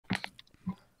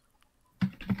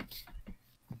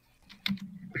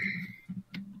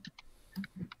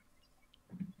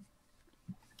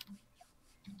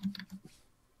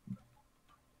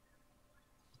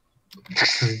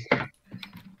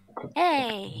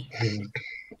Hey.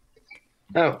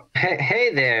 Oh,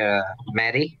 hey there,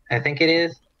 Maddie. I think it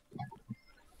is.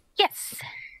 Yes.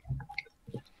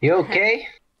 You okay?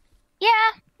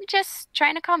 Yeah, just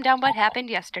trying to calm down what happened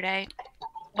yesterday.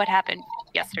 What happened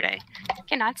yesterday?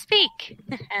 Cannot speak.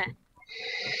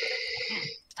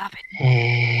 Stop it.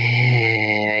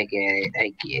 I get it.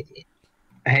 I get it.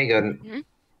 Hey, good. Hmm?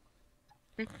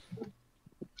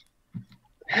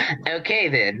 Okay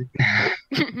then.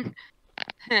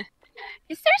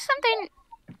 Is there something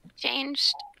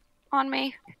changed on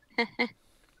me?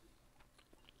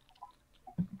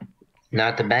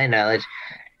 Not to my knowledge.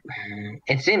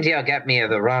 It seems y'all got me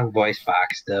the wrong voice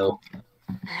box, though.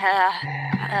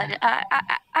 I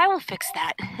will fix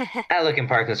that. I look in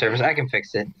parts and service. I can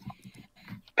fix it.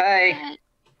 Bye.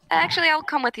 Actually, I'll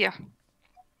come with you.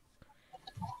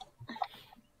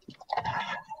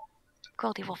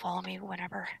 Goldie will follow me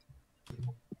whenever.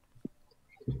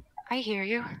 I hear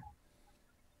you.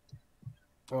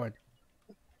 Good.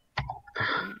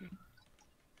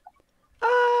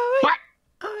 What?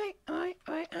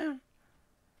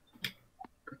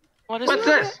 What is What's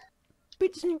this?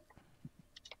 Pizza.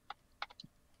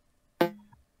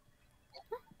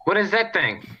 What is that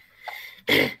thing?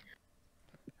 Why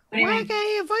can't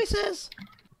you voices?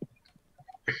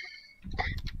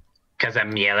 Because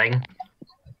I'm yelling.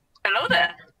 Hello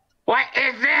there. What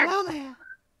is this? Hello there.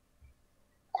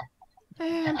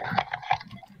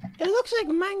 It looks like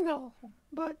mango,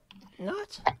 but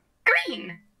not.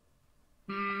 Green.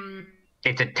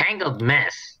 It's a tangled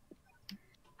mess.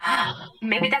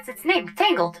 Maybe that's its name.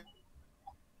 Tangled.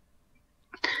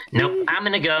 Nope. I'm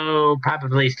gonna go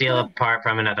probably steal a part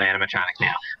from another animatronic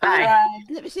now. Bye.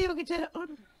 Let me see if I can turn it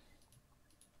on.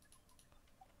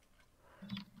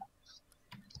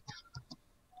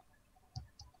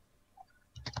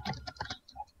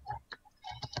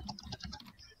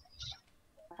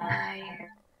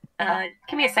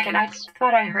 Give me a second. I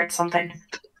thought I heard something.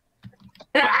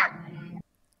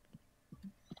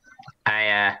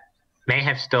 I may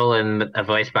have stolen a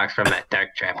voice box from that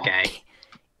Dark Trap guy.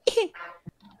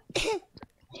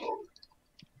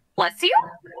 Bless you?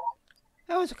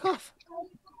 That was a cough.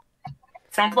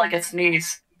 Sounds like a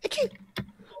sneeze. Achoo.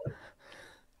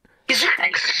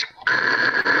 Thanks.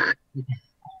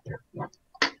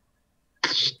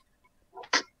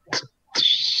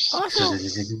 Also,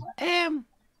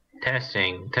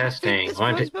 testing. this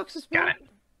One, voice two. box is Got it.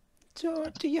 So,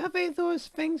 do you have any of those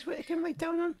things where you can write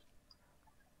down on?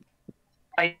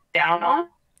 Write down on?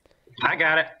 I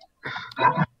got it.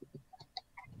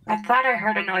 I thought I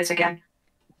heard a noise again.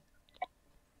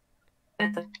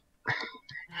 Here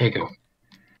you go.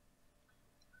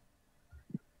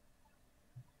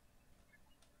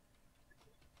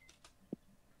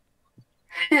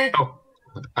 Oh,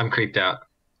 I'm creeped out.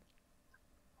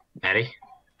 Maddie?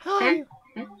 Hi.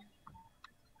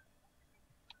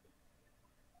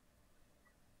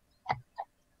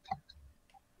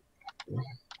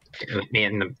 With me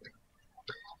in the...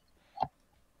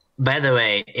 By the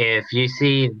way, if you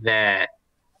see that...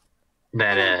 Do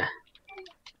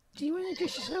you want to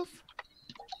introduce yourself?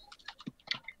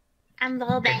 I'm the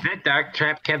whole If that Dark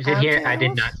Trap kept it here, I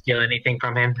did not steal anything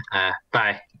from him.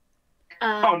 Bye.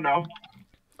 Oh no.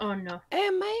 Oh no.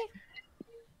 Am I?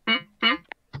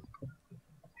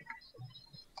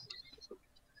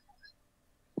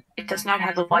 It does not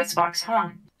have the voice box, huh?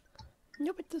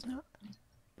 Nope, it does not.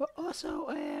 But also,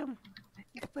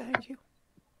 look behind you.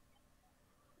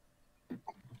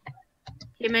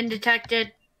 Human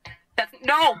detected.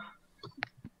 No!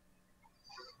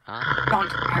 Huh?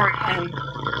 Don't hurt him.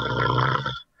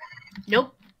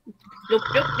 Nope. Nope.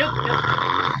 Nope. Nope.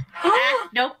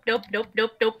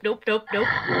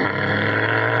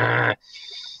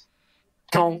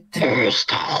 Don't.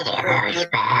 Stole the voice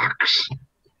box.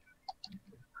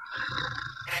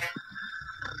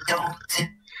 Don't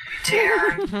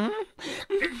dare.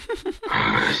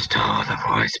 Stole the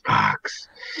voice box.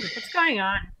 What's going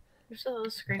on? There's a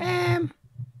little screaming.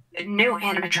 A new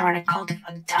animatronic called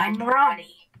Funtime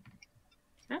Animatronic.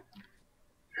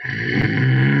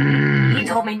 He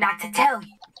told me not to tell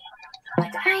you,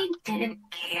 but I didn't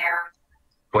care.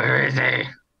 Where is he?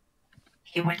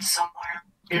 He went somewhere.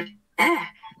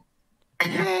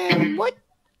 What?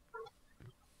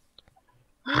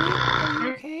 Are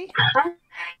you okay?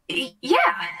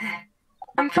 Yeah,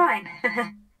 I'm fine.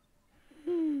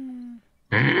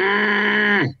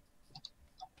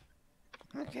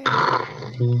 Okay.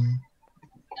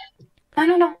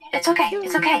 No, it's okay.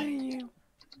 It's okay.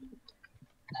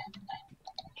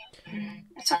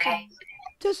 It's okay.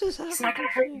 This is It's not gonna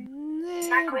hurt you. It's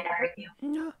not going to hurt you.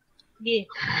 No. Yeah.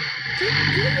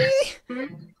 Really?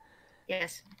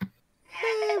 Yes.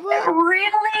 What?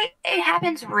 Really? It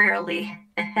happens rarely.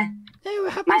 Hey,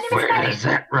 what My happens? name is Where Maddie. does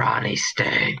that Ronnie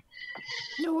stay?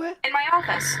 Nowhere. In my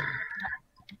office.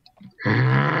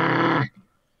 Mm.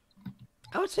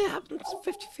 I would say it happens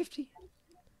 50-50.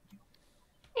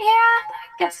 Yeah,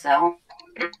 I guess so.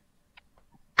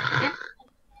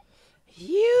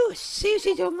 You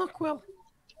seriously don't look well.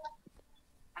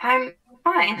 I'm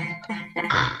fine.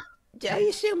 Are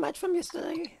you still mad from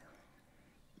yesterday?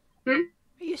 Hmm?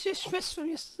 Are you still stressed from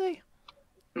yesterday?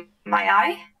 My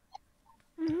eye?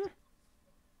 Mm-hmm.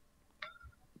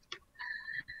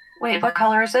 Wait, what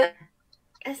color is it?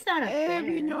 It's not a bear.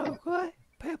 You know, look like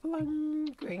purple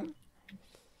and green.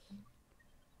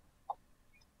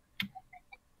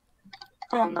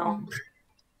 Oh no.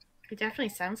 It definitely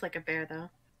sounds like a bear, though.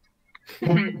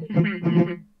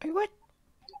 Hey, what?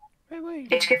 Wait.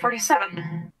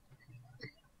 HK-47.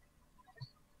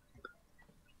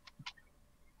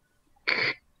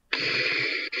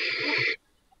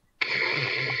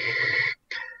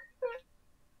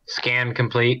 Scan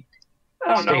complete.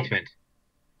 Oh no. Statement.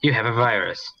 You have a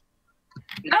virus.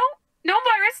 No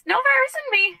virus in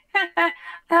me.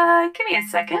 Give me a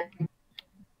second.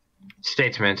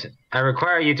 Statement. I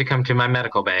require you to come to my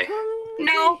medical bay.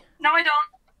 No, I don't.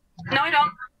 No, I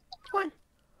don't. Come on.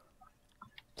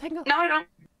 Tangle. No, I don't.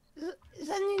 Is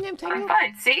that your name, Tangle? I'm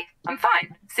fine. See? I'm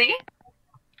fine. See?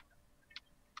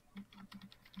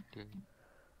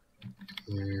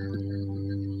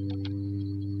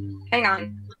 Hang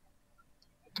on.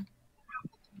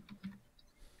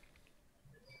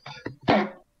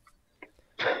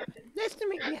 Nice to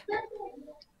meet you.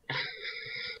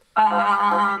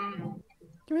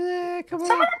 Give me the come on.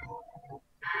 Someone?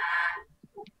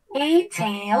 Hey,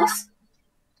 Tails.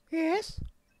 Yes?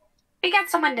 We got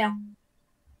someone new.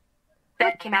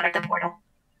 That came out of the portal.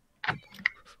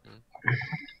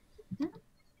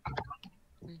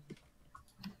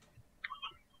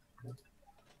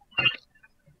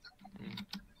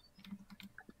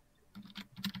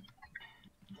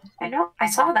 I know. I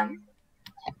saw them.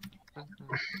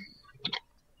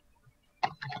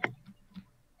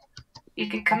 You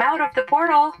can come out of the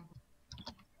portal.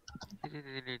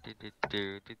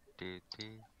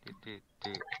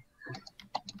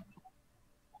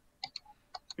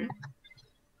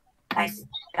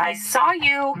 I saw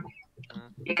you.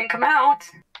 You can come out.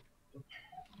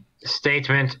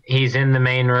 Statement. He's in the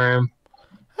main room.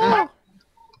 Oh.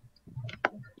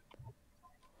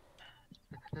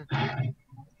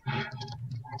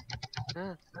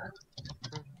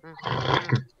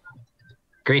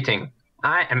 Greeting.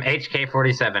 I am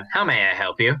HK-47. How may I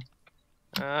help you?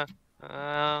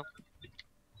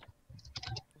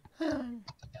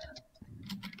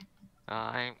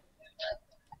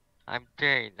 I'm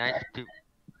Jay. Nice to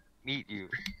meet you.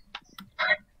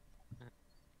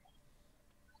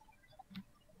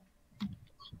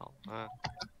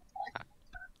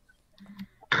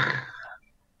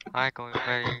 Hi, going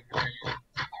ready.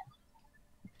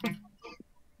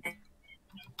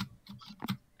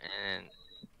 And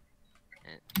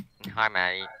hi,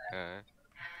 Maddie. Do I know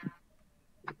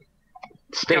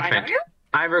Statement. you?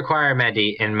 I require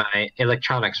Medi in my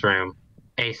electronics room.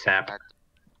 ASAP.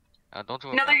 Don't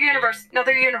you Another remember me? universe.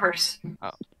 Another universe.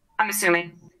 Oh. I'm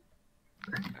assuming.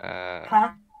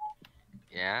 Huh?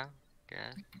 Yeah,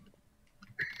 guess.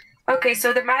 Okay,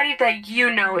 so the Maddie that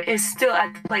you know is still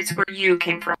at the place where you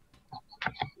came from.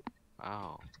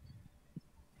 Oh.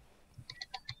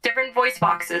 Different voice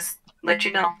boxes. Let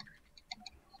you know.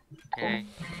 Okay.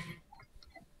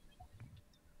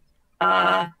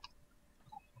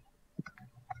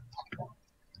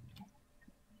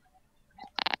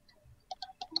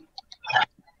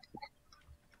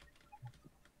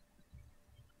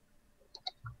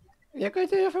 You're going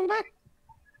to do from back?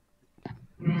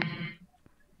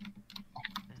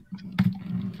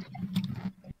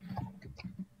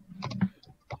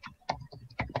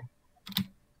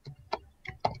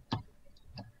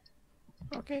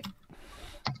 Okay.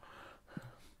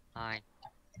 Hi.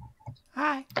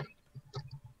 Hi.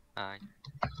 Hi.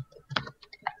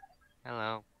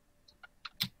 Hello.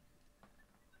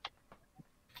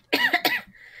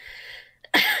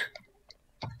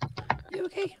 You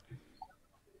okay?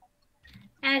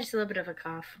 Just a little bit of a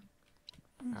cough.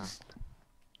 Oh.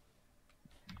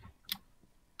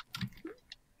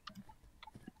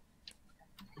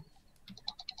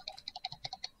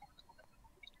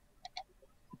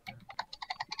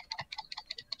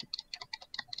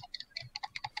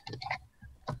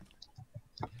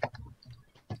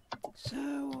 So,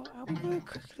 I'm going to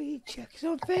quickly check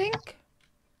something.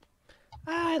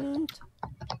 And...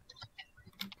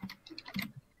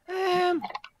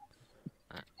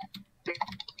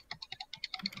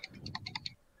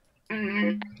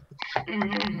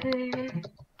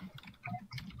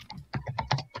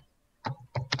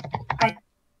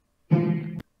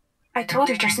 I told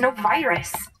you there's no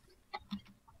virus.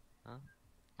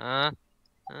 Uh,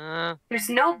 There's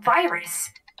no virus.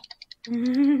 uh.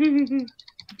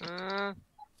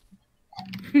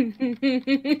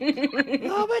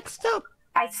 Robert, stop.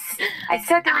 I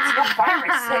said there was no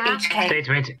virus, HK.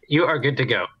 Statement, you are good to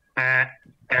go.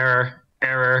 Error.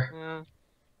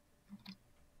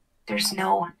 There's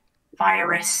no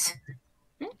virus.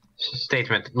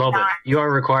 Statement, Lobot, you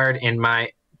are required in my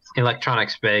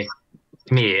electronics bay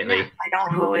immediately. I know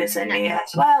who is in me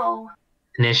as well.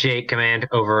 Initiate command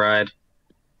override.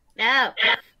 No.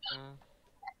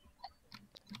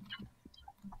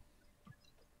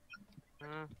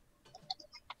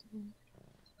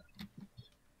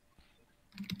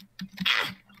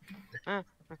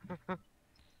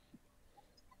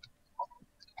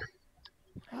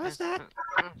 How's that?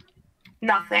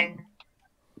 Nothing.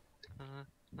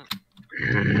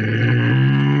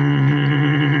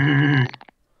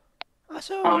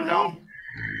 Also, Oh no.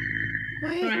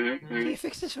 Maya, can you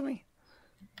fix this for me?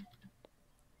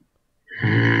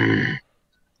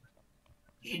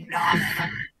 Enough.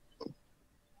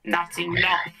 Not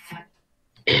enough.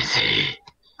 Is he?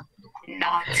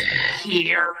 Not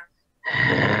here.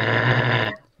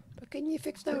 But can you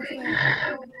fix that for me?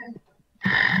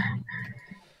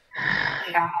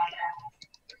 Yeah.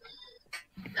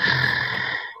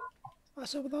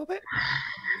 Also, Robert,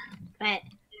 But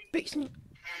fixing.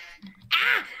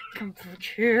 come put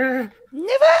here.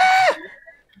 Never!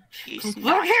 She's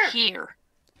not here.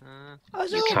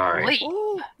 Also, Sorry. Leave.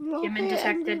 oh, Robert, Human I'm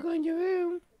detected. gonna go in your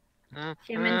room.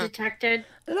 Human detected.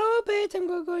 Robert, I'm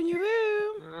gonna go in your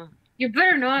room. You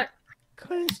better not.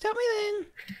 Couldn't stop me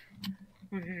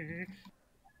then.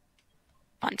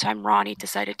 One time Ronnie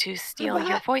decided to steal What?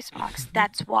 your voice box.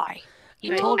 That's why. He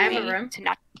Wait, told I have a me room? to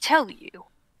not tell you.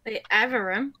 Wait, I have a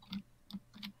room.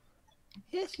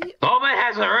 Yes, you. Lobot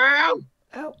has a room!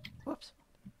 Oh, whoops.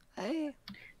 Hey.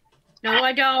 No,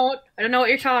 I don't. I don't know what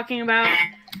you're talking about.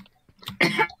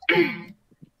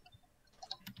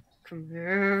 Come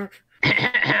here.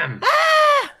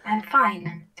 Ah! I'm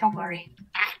fine. Don't worry.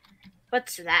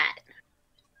 What's that?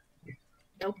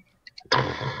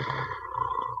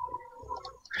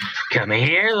 Come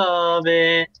here,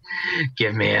 Lobot.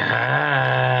 Give me a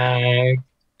hug.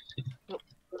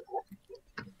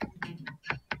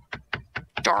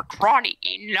 Dark Ronnie,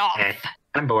 enough.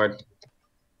 I'm bored.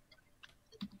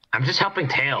 I'm just helping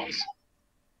Tails.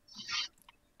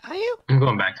 Are you? I'm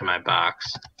going back to my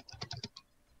box.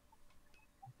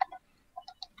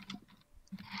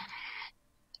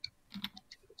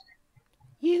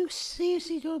 You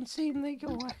seriously don't seem like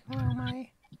you're working well, Maya.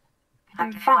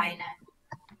 I'm fine.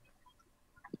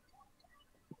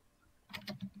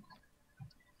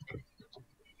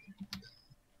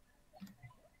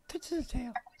 Touch the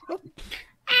tail.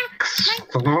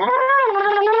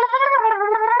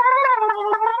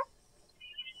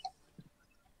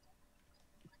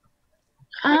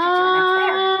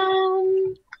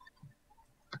 Oh,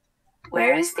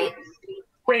 Where is the...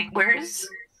 Wait, where's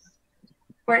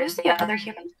the other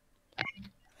human?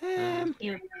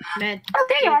 Human Oh,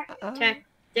 there you are.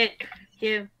 detected.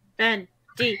 Human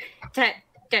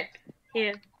detected.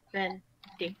 Human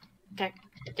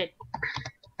detected.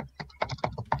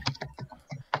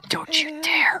 Don't you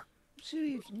dare.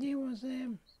 see if new was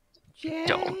Jay.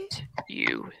 Don't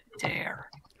you dare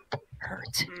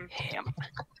hurt him.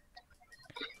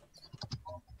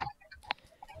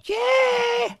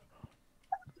 Jay!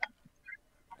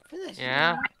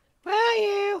 Yeah? Where are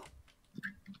you?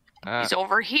 He's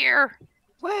over here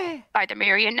Where? by the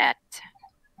marionette.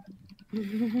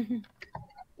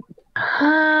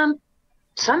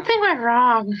 Something went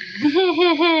wrong.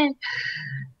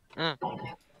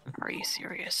 Are you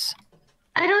serious?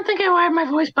 I don't think I wired my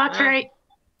voice box right.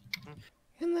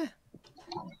 In the.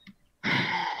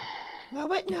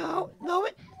 No, it, no, no,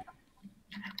 it.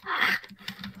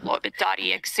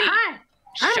 Lobit.exe. Hi,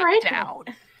 I'm Shut Rachel.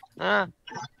 down.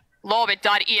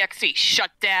 Lobit.exe.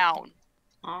 Shut down.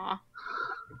 Aw.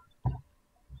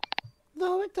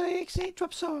 No, it, the X8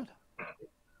 drop sword.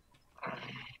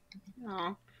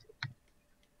 Aw.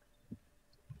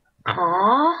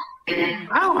 Aww.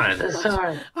 I wanted the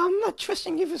sword. I'm not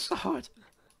trusting you for sword.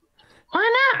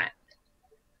 Why not?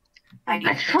 I need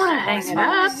I just want to hang it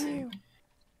up. You.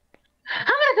 I'm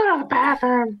gonna go to the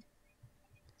bathroom.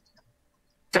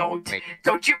 Don't. Wait.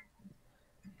 Don't you.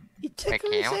 You I tickle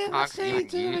can't talk to you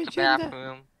to use the agenda.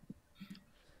 bathroom.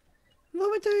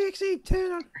 No, it, the X8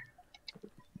 turn on.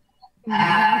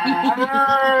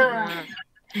 Ah.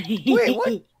 Wait,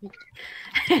 what?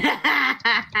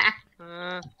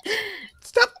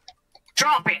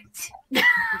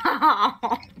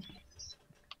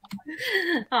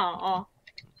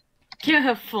 You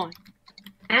have fun.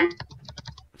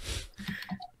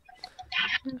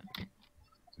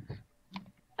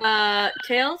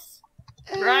 Tails?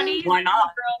 Ronnie's Why not?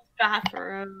 girl's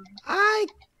bathroom.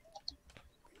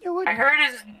 You know what? I heard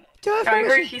his. Do I have I heard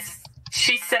permission?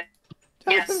 she said.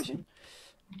 Do I have yes. permission?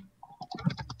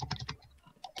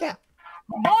 Yeah.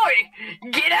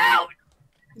 Boy, get out!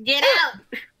 Get out!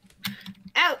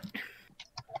 Out!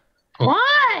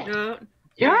 Why? No.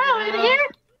 You're out in here?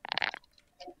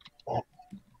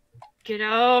 Get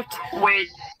out! Wait,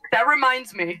 that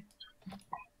reminds me.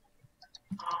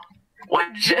 What?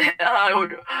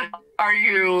 Are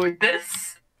you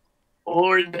this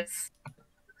or this?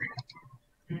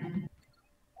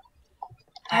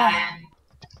 I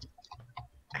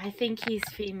think he's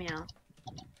female.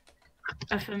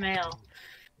 A female.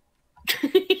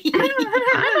 I'm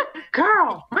a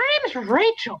girl. My name is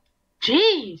Rachel.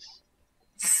 Jeez.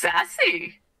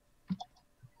 Sassy.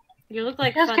 You look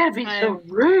like That's gotta be so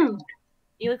rude.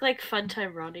 You look like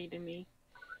Funtime Ronnie to me.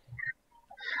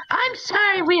 I'm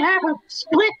sorry we have a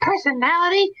split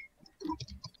personality.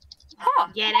 Huh.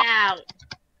 Get out!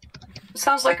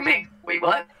 Sounds like me. Wait,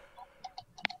 what?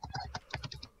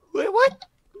 Wait, what?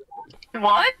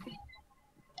 What?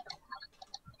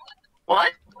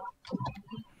 What?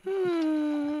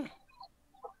 Are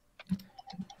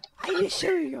you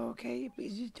sure you're okay?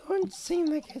 Because you don't seem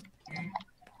like it.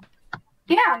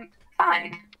 Yeah, I'm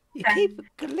fine. You keep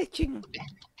glitching.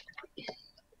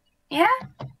 Yeah?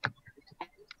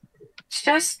 It's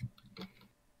just,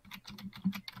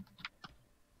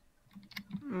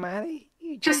 Maddie,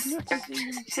 you Just- do not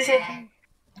seem just- okay.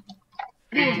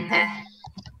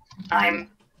 I'm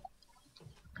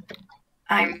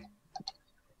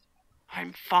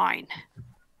fine.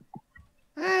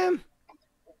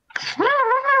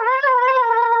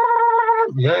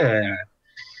 Yeah.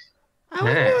 I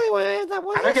wasn't Yeah. really aware that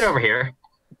was How do I get over here?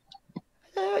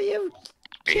 You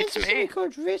It's changed me. me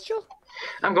called Rachel.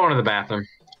 I'm going to the bathroom.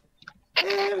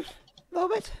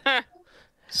 Robert.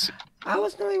 I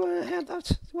wasn't really aware I had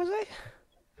that, was I?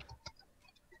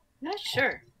 Not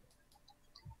sure.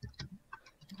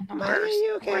 Maddie, are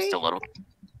you okay? Where's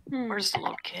the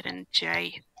little kid in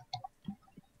Jay?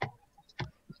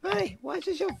 Maddie, why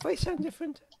does your voice sound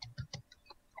different?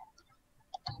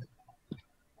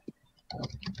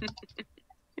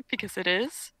 Because it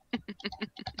is.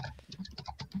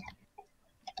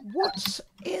 What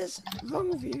is wrong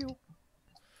with you?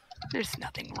 There's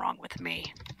nothing wrong with me.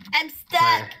 I'm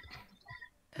stuck!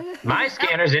 My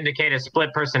scanners indicate a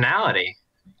split personality.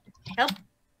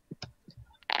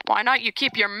 Why not you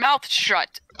keep your mouth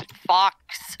shut,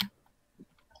 fox?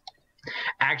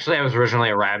 Actually, I was originally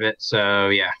a rabbit, so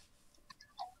yeah.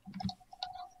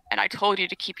 And I told you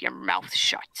to keep your mouth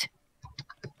shut.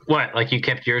 What, like you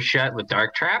kept yours shut with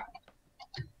Dark Trap?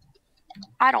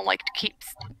 I don't like to keep.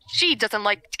 She doesn't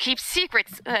like to keep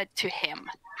secrets to him.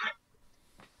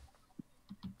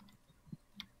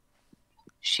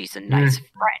 She's a nice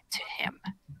friend to him.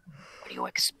 What do you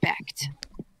expect?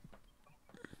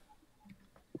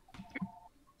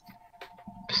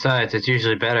 Besides, it's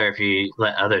usually better if you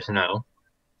let others know.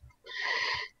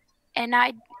 And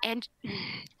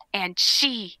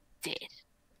she did.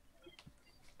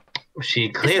 She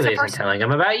clearly isn't first- telling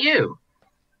him about you.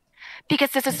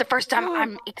 Because this is the first time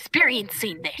I'm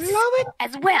experiencing this Robert,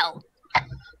 as well.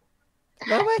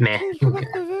 Robert, Meh. can you come up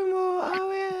the room or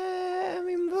I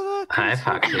mean, brother, Hi,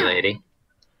 Foxy Lady.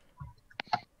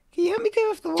 Can you help me get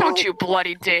off the wall? Don't you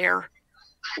bloody dare.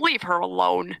 Leave her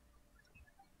alone.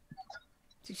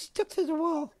 She's stuck to the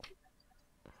wall.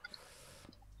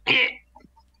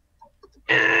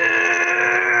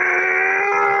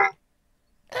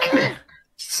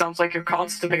 sounds like you're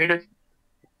constipated.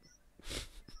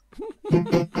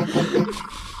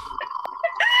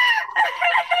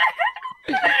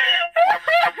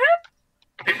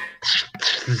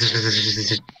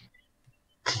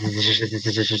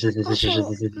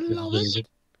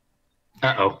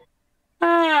 Uh-oh.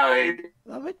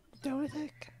 Love it. Don't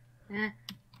attack.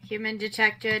 Human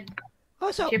detected.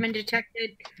 Also, Human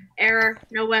detected. Error.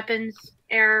 No weapons.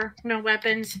 Error. No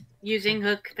weapons. Using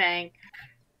hook bang.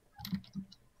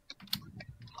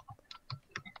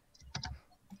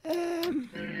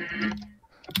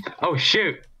 Oh,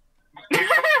 shoot.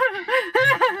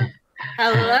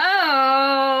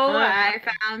 Hello. I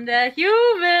found a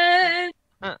human.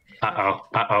 Uh-oh.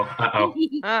 Uh-oh. Uh-oh.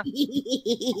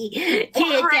 Get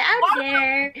down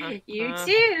there. You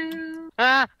too.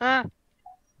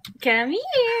 Come here.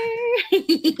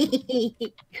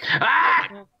 Ah!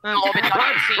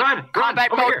 Run!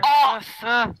 Combat Over mode here! off!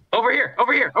 Over here!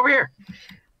 Over here! Over here!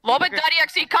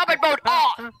 Lobit.exe combat mode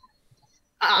off!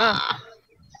 Ah.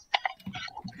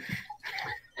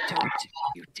 Don't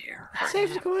you dare. hurt Safe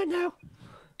to him. go in now.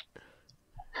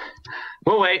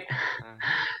 We'll wait.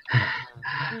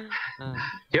 Uh,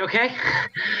 You okay?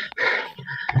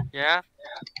 yeah?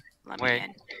 Let me Wait.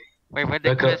 in. Wait, where'd the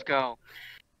Look quiz up. go?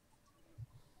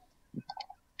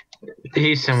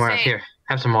 He's somewhere up Safe. here.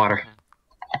 Have some water.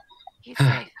 He's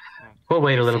safe. We'll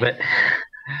wait a little Safe. bit.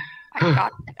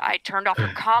 I turned off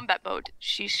her combat mode.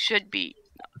 She should be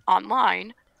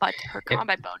online, but her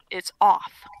combat mode is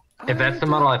off. If that's the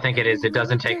model I think it is, it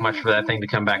doesn't take much for that thing to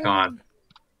come back on.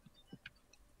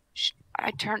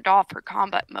 I turned off her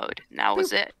combat mode, and that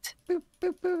was it. Boop,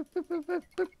 boop, boop, boop, boop, boop,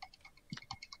 boop.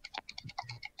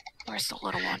 Where's the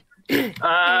little one?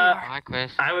 Hi,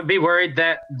 quiz. I would be worried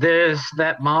that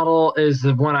that model is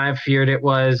the one I feared it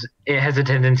was. It has a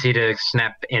tendency to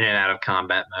snap in and out of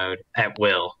combat mode at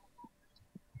will.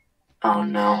 Oh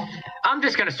no. I'm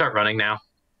just gonna start running now.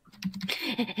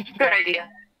 Good idea.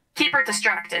 Keep her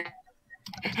distracted.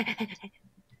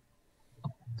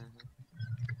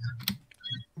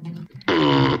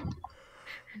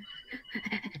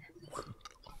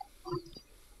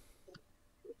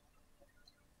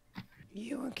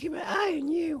 You want to keep an eye on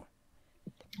you.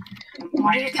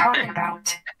 What are you talking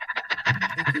about?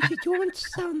 Because you don't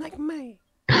sound like me.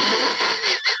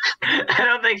 I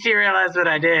don't think she realized what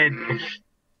I did.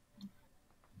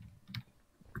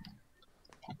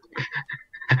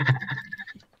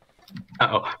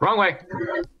 Uh-oh, wrong way.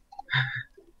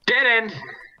 Dead end.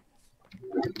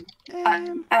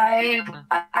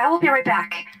 I will be right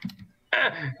back.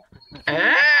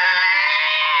 Ah!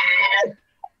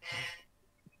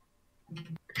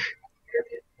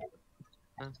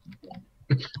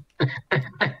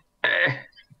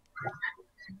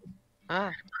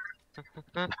 Ah.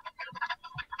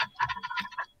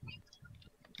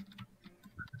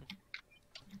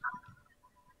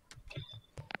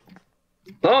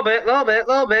 Little bit, little bit,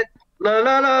 little bit.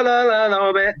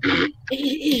 Little bit.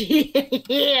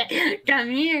 Come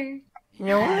here. You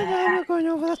know what? I'm not going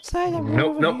over that side. I'm going Nope,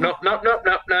 over nope, here. nope, nope, nope,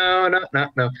 nope, no, no, no,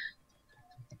 no.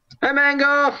 Hi,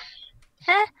 Mango.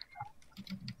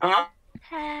 Huh?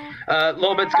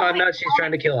 Little bit's gone nuts. She's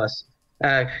trying to kill us.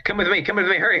 Come with me. Come with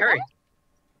me. Hurry, hurry.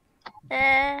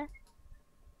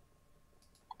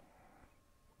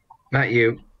 Not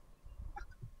you.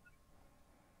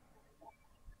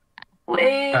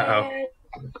 Wait. Uh-oh.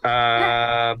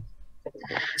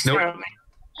 Nope.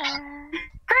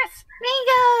 Chris!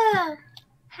 Mango!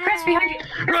 Chris, behind you!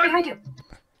 Chris, Run! behind you!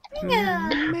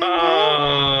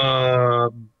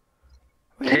 Mango!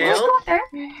 Wait, Tail? Go up there.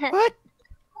 what?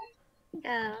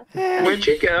 Where'd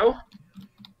you go?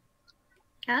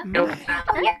 Nope.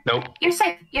 Oh, yeah. Nope. You're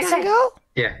safe. You're safe. Mango?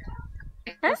 Yeah.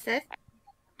 What's this?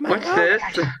 What's Mango? this?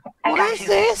 I What got is you.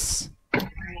 this?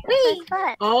 Wee!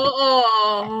 What?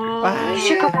 Oh! Bye. You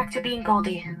should go back to being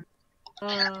Goldie.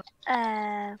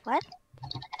 What?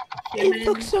 It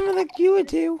looks something like you would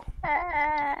do.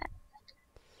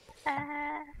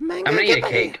 Mango, I'm gonna get eat a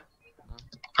back cake.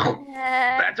 Oh,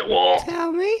 that's a wall. here.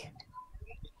 Tell me.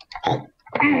 I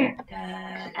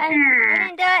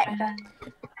didn't do it.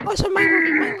 Also,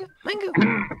 Mango.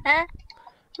 Huh?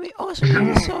 We also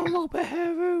need to sort of look at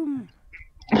her room.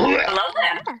 Hello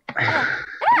there.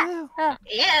 Hello.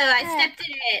 Ew, I stepped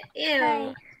in it.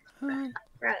 Ew.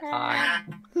 Gross. Hi.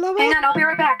 Love Hang it. on, I'll be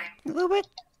right back. Love it.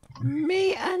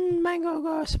 Me and Mango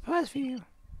got a surprise for you.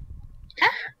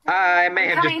 I may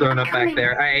have just Coming, thrown up back coming.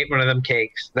 there. I ate one of them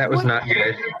cakes. That was What? not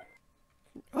good.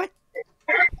 What?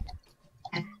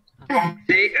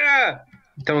 See?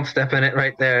 Don't step in it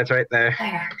right there. It's right there.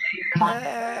 There. Come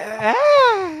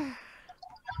on.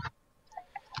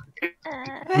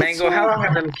 Mango, how long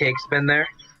have them cakes been there?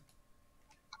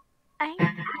 I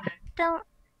don't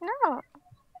know.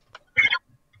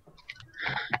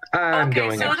 I'm Okay,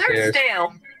 going so they're upstairs.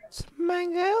 stale.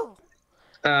 Mango,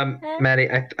 Maddie,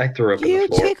 I threw up on you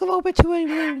the floor. take a little bit to a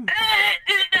room.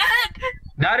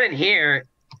 Not in here.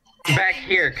 Back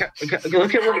here.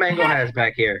 Look at what Mango has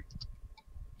back here.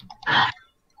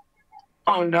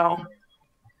 Oh no.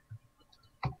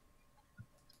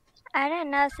 I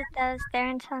didn't notice that was there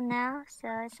until now, so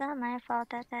it's not my fault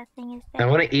that that thing is I there.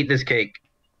 want to eat this cake.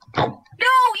 No,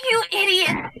 you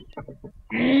idiot!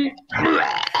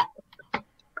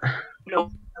 No.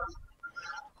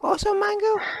 Also,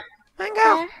 Mango,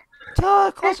 Huh? tell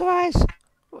her to close her eyes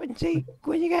when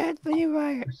you get when you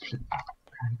buy it.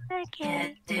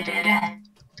 Okay.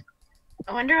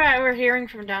 I wonder why we're hearing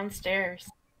from downstairs.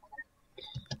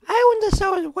 I wonder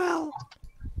so as well.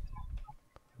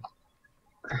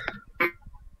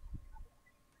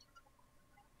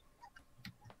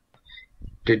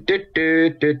 Do, do, do,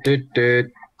 do, do,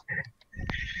 do.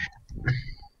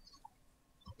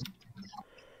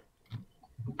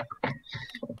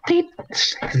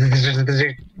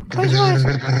 Close your eyes.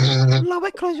 A little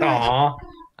bit, close your eyes. Aw.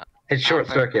 It's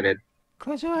short-circuited.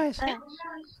 Close your eyes.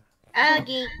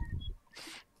 Uggy.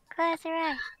 Close your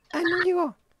eyes. And on you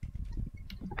go.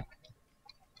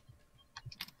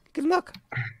 Good luck.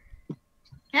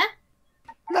 Huh?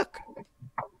 Look.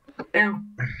 Ew.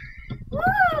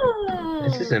 Woo!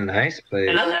 This is a nice place.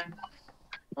 Hello there.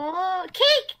 Oh,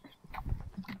 cake!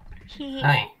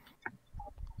 Hi.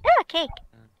 Oh, cake.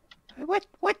 What?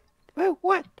 Who,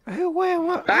 what? Who, where,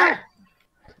 what? Ah!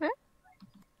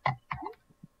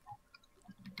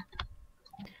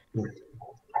 Who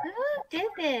did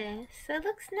this? It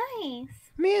looks nice.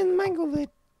 Me and Mangle did.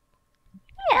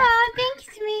 Oh, thanks,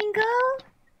 Mingo.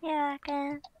 Yeah,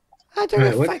 okay. I do Wait,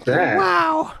 it. what's Thank you. that?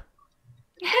 Wow.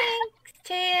 Thanks,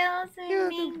 Tails You're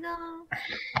and the- Mingo.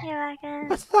 You're welcome.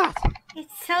 What's that?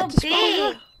 It's so Just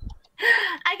big.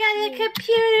 I got a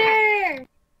computer.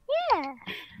 Yeah.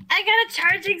 I got a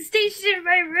charging station in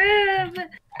my room.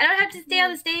 I don't have to stay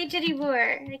on the stage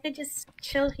anymore. I could just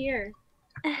chill here.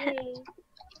 Yay.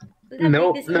 Look how big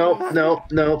Nope, this nope, is. nope,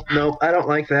 nope, nope. I don't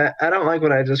like that. I don't like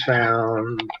what I just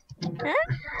found. What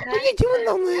are you doing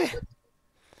down there?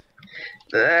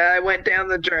 I went down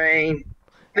the drain.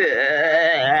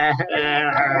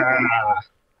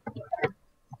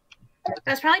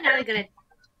 That's probably not a good idea.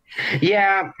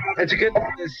 Yeah, it's a good thing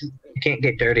this can't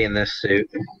get dirty in this suit.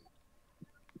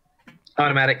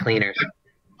 Automatic cleaners.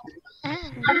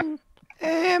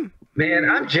 Man,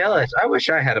 I'm jealous. I wish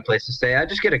I had a place to stay. I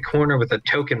just get a corner with a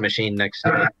token machine next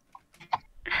to it.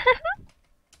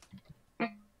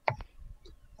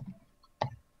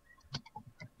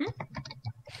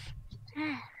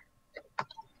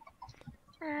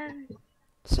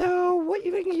 So, what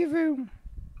you think of your room?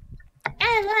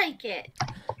 I like it.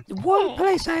 The one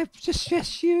place I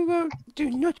suggest you go, do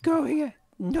not go here.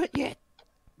 Not yet.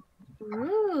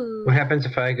 Ooh. What happens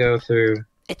if I go through?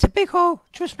 It's a big hole.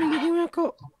 Trust me, you do not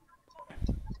go.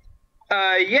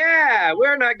 Yeah,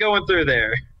 we're not going through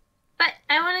there. But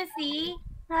I want to see.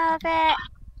 Love it.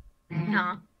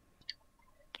 No.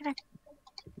 Come on.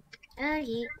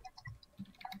 Okay.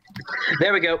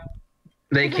 There we go.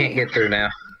 They can't get through now.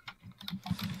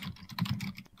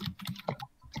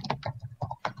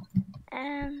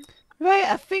 Right,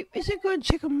 I think we should go and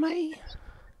check on me.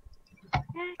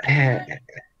 Hey.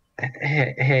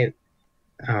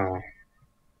 Oh.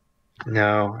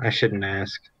 No, I shouldn't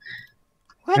ask.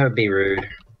 What? That would be rude.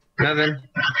 Nothing.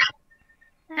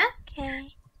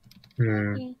 Okay.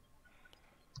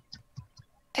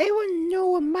 Anyone know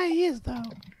where May is, though?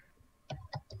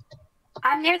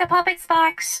 I'm near the puppets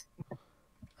box.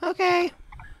 Okay.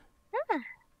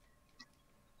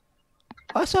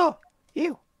 Also,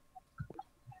 you.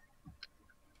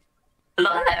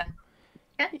 Hello there.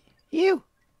 You.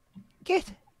 Get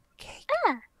cake.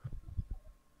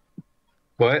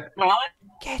 What? What?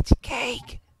 Get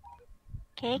cake.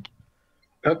 Cake.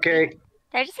 Okay, Did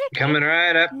I just say cake? coming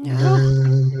right up.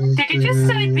 No. Did you just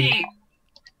say the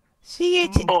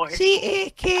boy?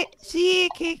 C-A-K-E,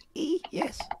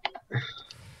 yes.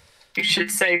 You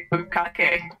should say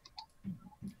bukake.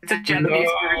 It's a Japanese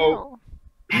word. No.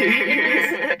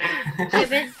 I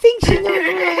think she knows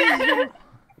where I am.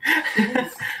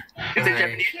 It's a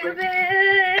Japanese word.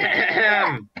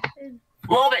 Ahem.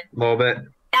 Little bit. Little bit.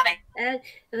 Damn it.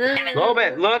 Little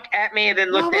bit. Look at me,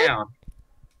 then look Little bit. down.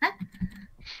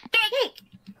 Cake.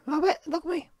 Robert, look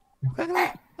at me. Look at me.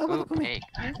 Robert, look at me.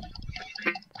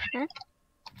 Cake.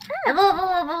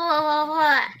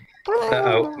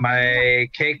 Uh-oh. My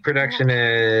cake production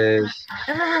is...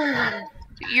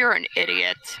 You're an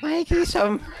idiot. Mikey,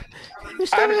 some.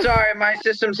 I'm sorry, my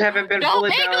systems haven't been No, fully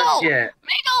Bagel! balanced yet.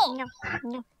 Mangle!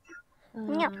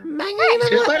 No. Mango, you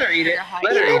Just know let her eat it.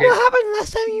 Let her you know eat what it. happened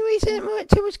last time you ate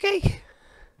too much cake?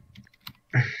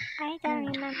 I don't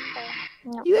remember.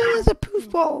 No. You ate it as a poof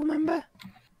ball, remember?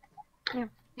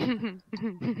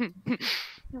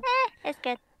 It's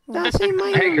good. I see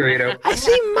May. Hey, Garrido. I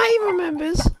see May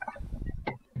remembers.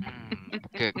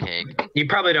 Good cake. You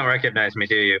probably don't recognize me,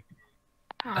 do you?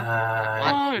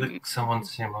 Look somewhat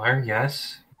similar,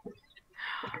 yes.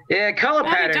 Yeah, color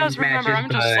Maddie patterns does remember. matches,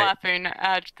 I'm just but laughing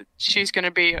at she's going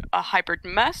to be a hybrid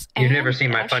mess. you've and never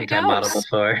seen my there she Funtime model goes.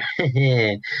 before.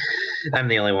 I'm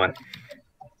the only one.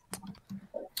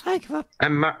 I give up.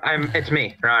 It's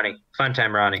me, Ronnie.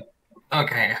 Funtime Ronnie.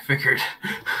 Okay, I figured.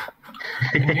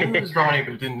 I knew it was Ronnie,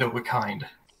 but didn't know what kind.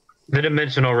 The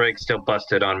dimensional rig still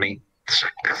busted on me.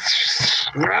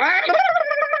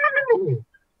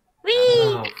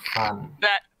 Oh, fun.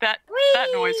 That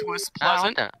noise was Ah,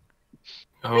 what pleasant. the?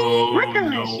 Oh,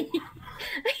 no.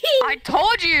 I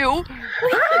told you!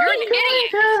 You're an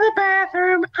idiot! To the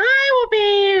bathroom. I will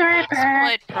be right back.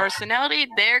 Split personality.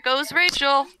 There goes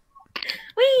Rachel.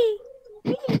 Wee!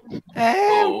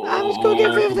 I was going to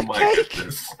get rid of the my cake.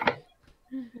 goodness.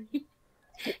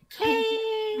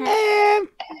 Cake!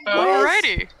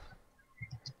 Alrighty.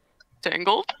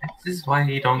 Tangle. This is why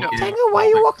you don't get Tangle, why are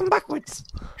you walking backwards?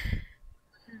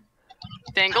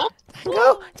 Tangle.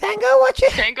 Tangle, watch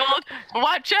it. Tangle.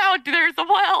 Watch out! There's a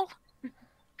well.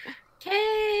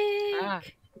 Cake! Ah.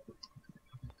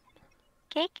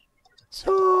 Cake?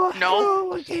 So, No.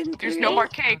 hello again. There's no more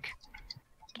cake.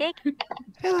 Cake?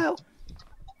 Hello.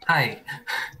 Hi.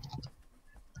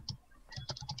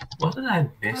 What did I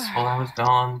miss while I was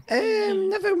gone?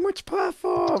 Never much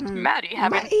platform. Maddie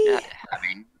having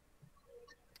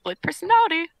split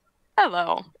personality.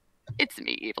 Hello. It's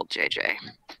me, Evil JJ.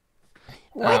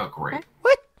 Oh, great.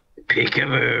 What?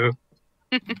 Peekaboo.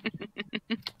 I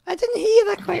didn't hear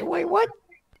that quite. Wait, what?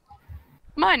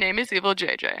 My name is Evil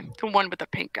JJ, the one with the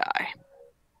pink eye.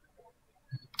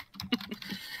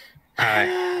 Hi.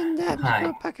 And I'm Hi.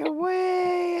 going back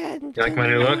away. And You like my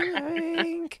new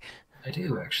look? I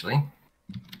do, actually.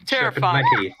 Terrifying.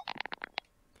 My teeth.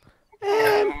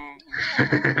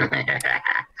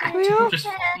 Real? Just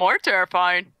More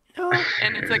terrifying. No.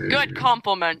 And it's a good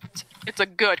compliment. It's a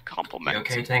good compliment. you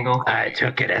okay, Tangle? I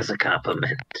took it as a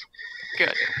compliment.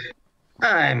 Good.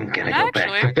 I'm gonna go back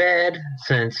to Actually- bed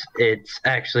since it's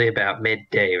actually about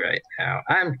midday right now.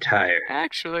 I'm tired.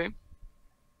 Actually,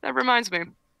 that reminds me.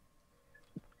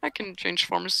 I can change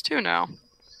forms too now.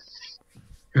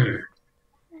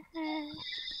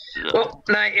 Well,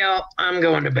 night, y'all. I'm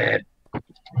going to bed.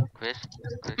 Chris?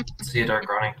 See you, Dark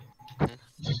Ronnie.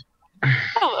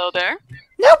 Hello there.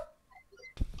 Nope.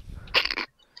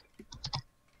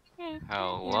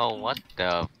 Oh, well, what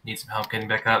the? Need some help getting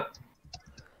back up?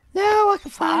 No, I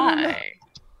can find one.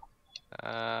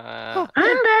 Hi.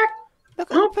 I'm back.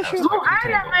 Look at the picture. That was Oh, fucking hi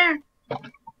down Tangle.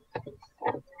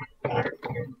 there.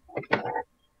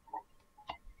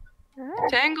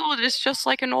 Tangled is just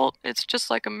like an old. It's just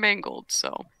like a mangled,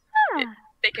 so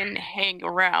they can hang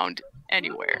around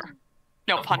anywhere.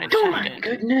 No pun Oh my intended.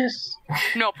 goodness.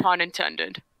 No pun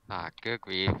intended. Ah, good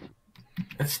grief.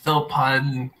 It's still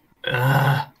pun.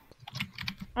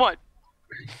 What?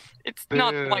 It's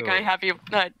not Boo. like I have you.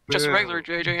 Just Boo. regular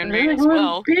JJ and me We're as one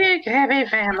well. big happy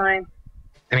family.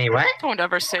 I mean, what? Don't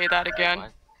ever say that again.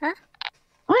 What?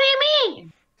 What do you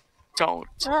mean? Don't.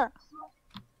 Oh,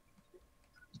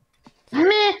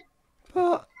 Meh.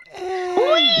 But,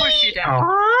 Push you down.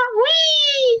 Aw,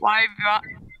 wee. Why?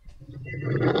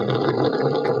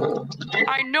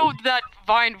 I know that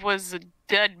Vine was a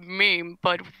dead meme,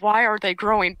 but why are they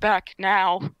growing back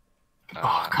now?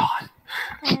 Oh, God.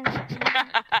 It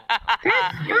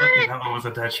You're lucky that one was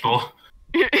intentional.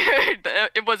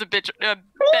 was a bit of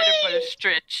a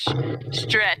stretch.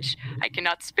 Stretch. I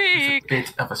cannot It's a speak.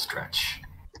 bit of a stretch.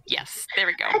 Yes, there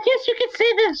we go. I guess you could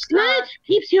say the sludge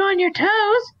keeps you on your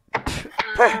toes.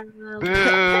 Boo!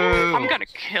 I'm gonna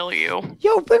kill you.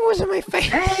 yo, Bing was in my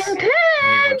face. And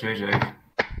Hey, JJ.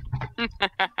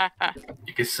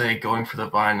 You could say going for the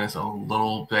vine is a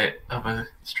little bit of a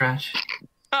stretch.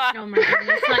 Oh my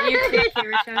goodness, not you too,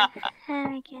 Kirito. oh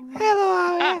my goodness. Hello,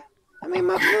 Aria. I mean,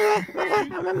 mother.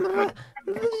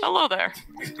 Hello there.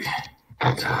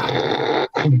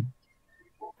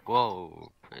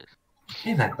 Whoa, Chris.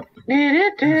 Hey then.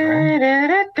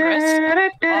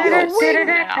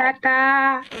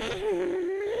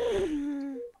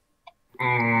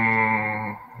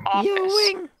 Your Office.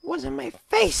 wing was in my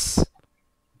face.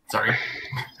 Sorry.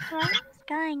 What's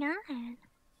going on?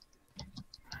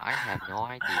 I have no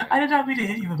idea. I did not mean to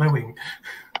hit you with my wing.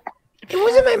 It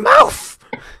was in my mouth.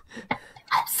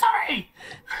 I'm sorry.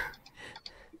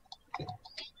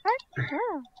 What?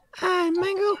 Oh. And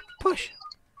Mango, push.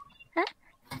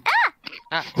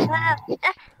 Ah, Wow.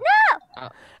 No!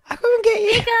 I couldn't get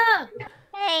you. Go!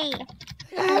 Hey!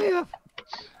 I have you up.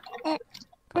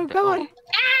 Go, come on.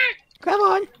 Ah! Come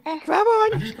on. Grab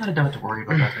on. I'm just glad I don't have to worry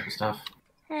about that type of stuff.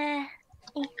 Uh,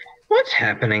 What's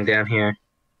happening down here?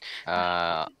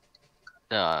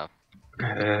 the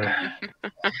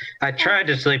I tried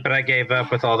to sleep, but I gave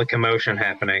up with all the commotion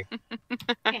happening.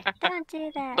 don't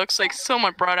do that. Looks like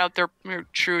someone brought out their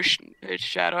true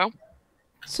shadow.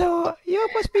 So, you're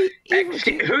supposed to be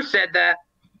evil. Who said that?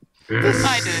 This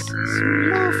I did.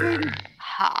 small thing.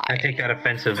 Hi. I take that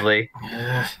offensively.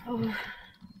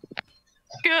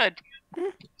 Good.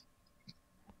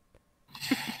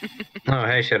 Oh,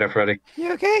 hey, shut up, Freddy.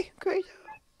 You okay? Great.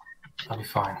 I'll be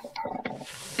fine.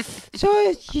 So,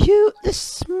 it's you, the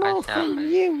small I found thing, it.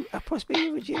 you are supposed to be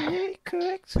evil,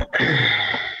 correct?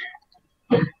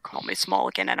 Call me small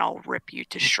again and I'll rip you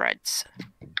to shreds.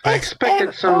 I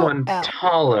expected someone SMOL.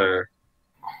 taller.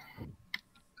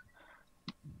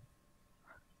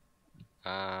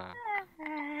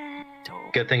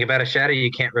 Good thing about a shadow, you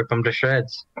can't rip them to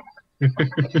shreds.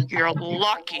 You're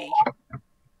lucky.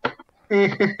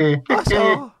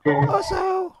 Also.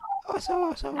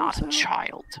 Not a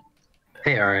child.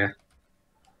 Hey, Arya.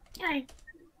 Hi.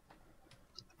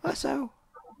 Also.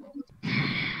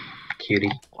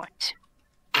 Cutie. What?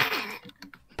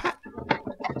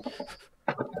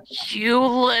 You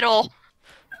little...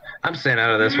 I'm staying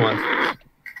out of this one.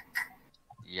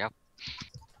 Yep.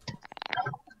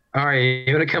 Arya,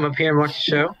 you want to come up here and watch the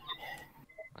show?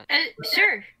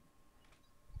 Sure.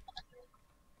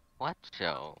 What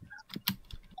show?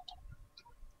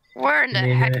 Where in the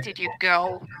heck did you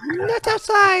go? Not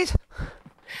outside.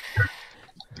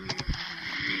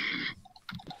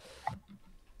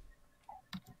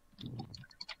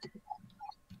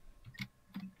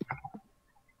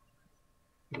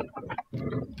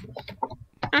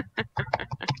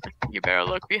 You better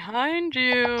look behind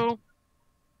you.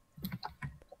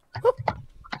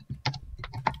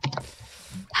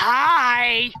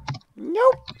 Hi!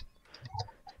 Nope.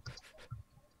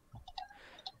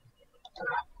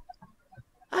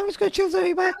 I'm just gonna choose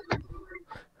everybody.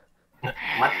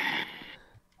 What?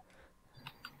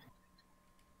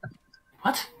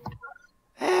 What?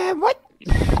 What?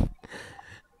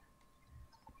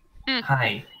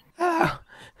 Hi. Hello.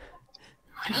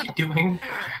 What are you doing?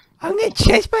 I'm getting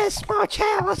chased by a small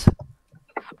child.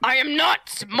 I am not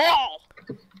small!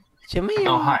 Jamil.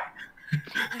 Oh, hi.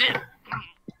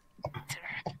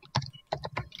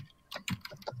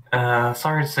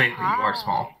 Sorry to say that you are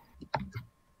small.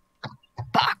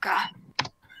 Baka.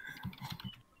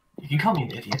 You can call me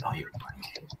an idiot all you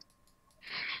like.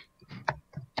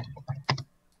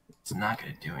 It's not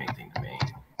gonna do anything to me.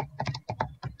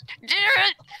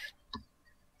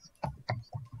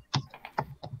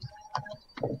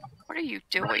 What are you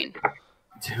doing?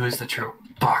 Who is the true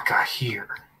baka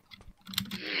here?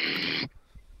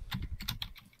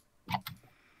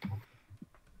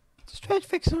 Just try to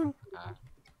fix him.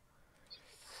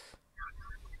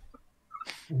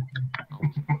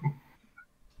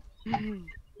 You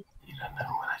don't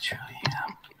know what I truly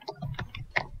am.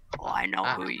 Well, I know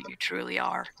who you truly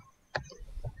are.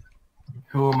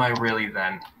 Who am I really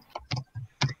then?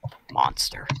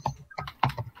 Monster.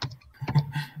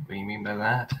 What do you mean by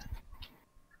that?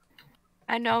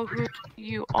 I know who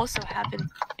you also have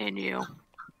in you.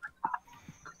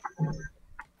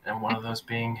 And one of those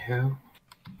being who?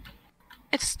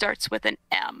 It starts with an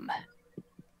M.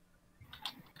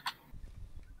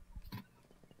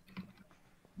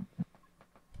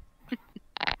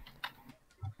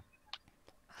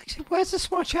 Actually, where's the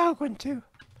small child going to?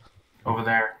 Over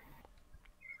there.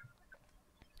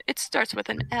 It starts with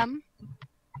an M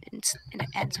and it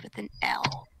ends with an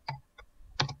L.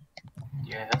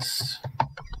 Yes.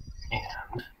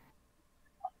 And?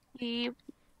 He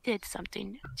did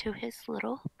something to his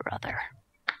little brother.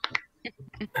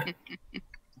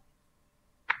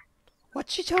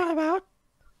 What's she talking about?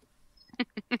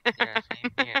 Yeah,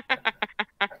 same here.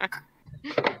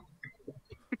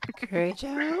 Great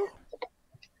Joe.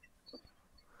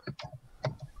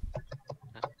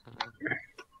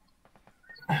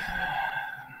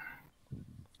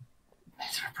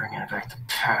 Thanks for bringing it back to the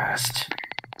past.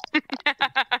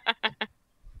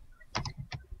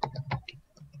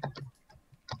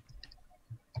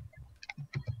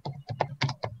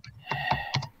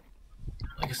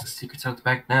 I guess the secret's out the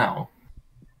back now.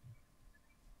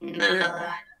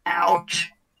 Ugh,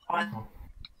 ouch. What?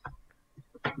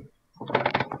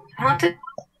 How did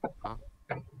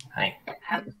Hey,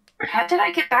 how did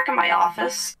I get back in my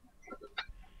office?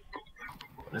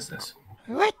 what is this?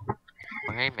 What?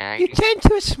 Oh, hey, You Maggie. turned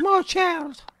to a small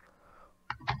child.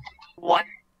 What?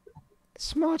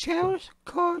 Small child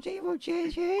called Evil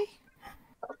JJ.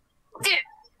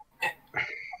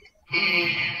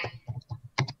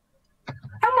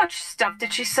 How much stuff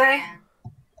did she say?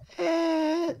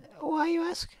 Why you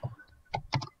ask?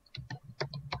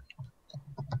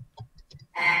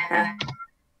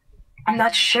 I'm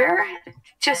not sure.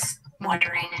 Just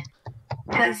wondering.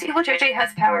 Because Evil JJ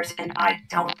has powers and I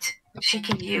don't. She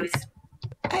can use.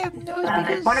 I have no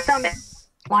because...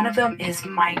 One of them is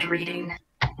mind reading.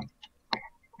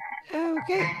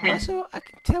 Okay, also, I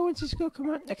can tell when she's gonna come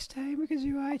out next time because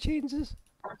your eye changes.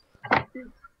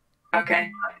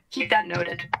 Okay, keep that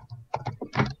noted.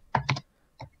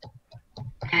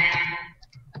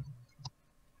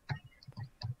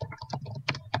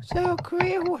 So,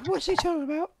 Korea, what's she talking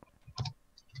about?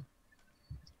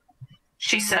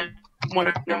 She said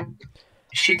no.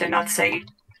 She did not say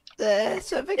The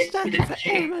suffix stands for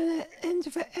M and it ends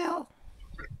for L.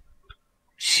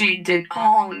 She did.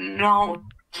 Oh no,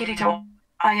 Kirito.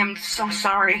 I am so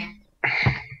sorry.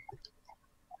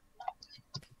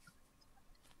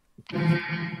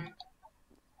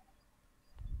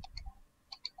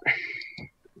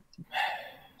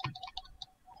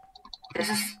 This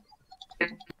is.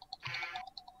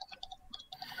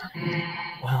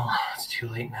 Well, it's too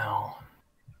late now.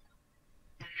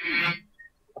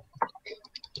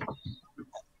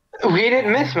 We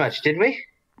didn't miss much, did we?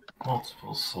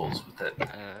 Multiple souls with it.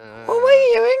 What were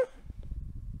you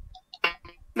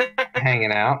doing?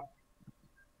 Hanging out.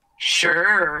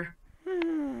 Sure.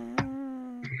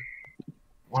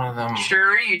 One of them.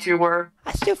 Sure, you two were.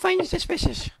 I still find you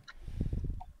suspicious.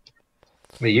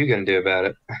 What are you gonna do about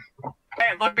it?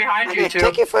 Hey, look behind I'm you gonna two.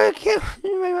 take you for a kill.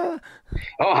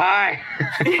 Oh, hi!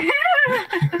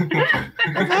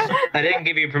 I didn't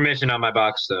give you permission on my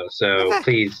box, though, so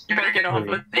please. You better get off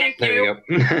it. Thank There you.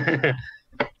 we go.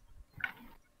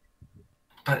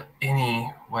 But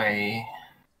anyway.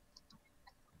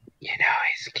 You know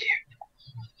he's cute.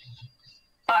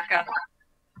 Baka.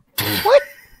 What?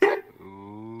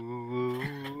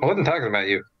 I wasn't talking about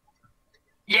you.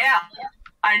 Yeah,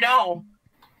 I know.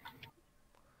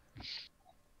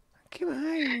 Come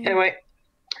on. Anyway,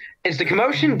 is the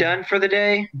commotion done for the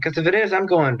day? Because if it is, I'm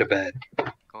going to bed.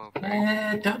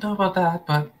 Don't know about that,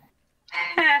 but.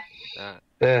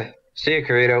 See you,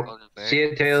 Corito. See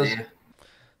you, Tails. See ya.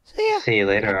 See ya. See you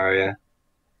later, Arya.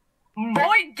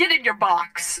 Boy, get in your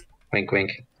box. Wink,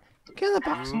 wink. Get in the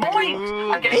box. Boy,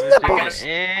 I'm getting In the box.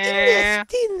 Yeah.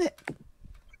 In it.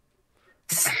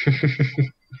 So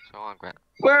on, Grant.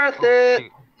 Worth it!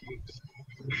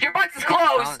 Your box is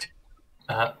closed.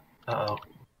 Uh-oh.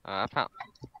 I found.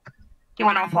 He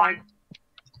went offline.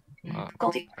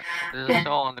 Goldie. There's a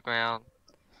soul on the ground.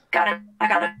 Got it. I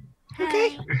got it.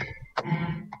 Okay.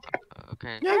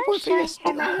 Okay. No, I'm going for this.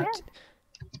 Are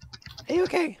you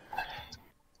okay?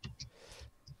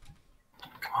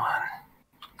 Come on.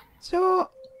 So,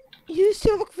 you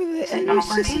still look for the it not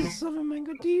working? sisters of a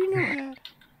mango. Do you know her?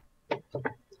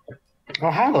 Oh,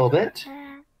 hi, a little bit.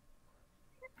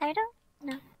 I don't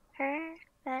know her,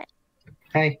 but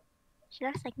Hey. she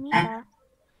looks like me though.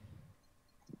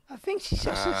 I think she's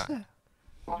your sister.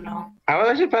 Oh no. I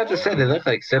was about to say they look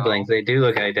like siblings. They do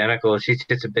look identical. She's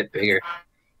just a bit bigger.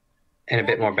 And a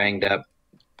bit more banged up.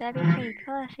 That'd be pretty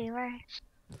cool if you were.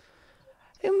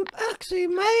 Actually,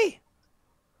 May,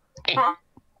 Huh?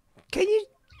 can you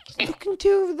look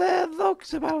into the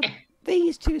logs about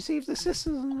these two, see if the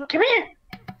sisters are not? Come here.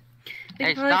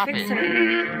 Hey, stop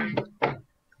it.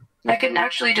 I can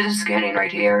actually do the scanning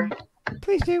right here.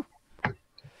 Please do.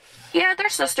 Yeah, they're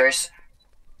sisters.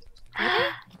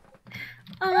 Oh,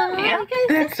 Yeah. look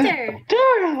at his sister.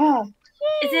 Adorable.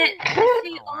 Is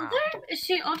she older? Is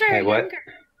she older Hey, or what?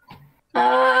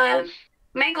 younger?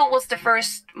 Mangle was the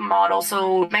first model,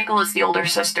 so Mangle is the older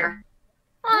sister.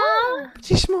 Oh.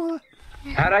 She's smaller.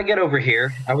 How'd I get over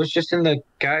here? I was just in the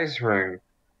guy's room.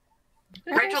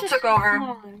 Rachel took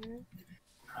over.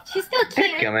 She's still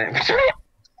cute. Come in.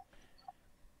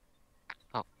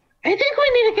 Oh. I think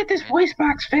we need to get this voice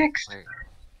box fixed. Wait.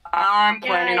 I'm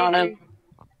planning on it.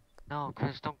 No,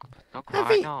 Chris, don't I cry.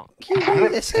 think No. you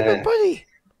need a separate body.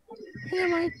 Never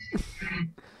mind.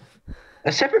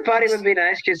 A separate body would be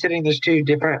nice, considering there's two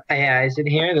different AIs in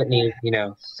here that need,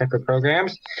 separate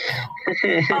programs.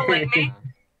 Oh, like me?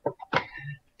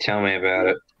 Tell me about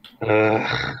it.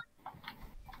 Ugh.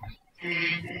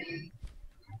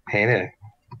 Hey there.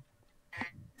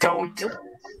 Don't.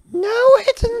 No,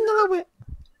 it's another way.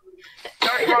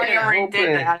 Dark Ronnie already did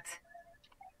Open.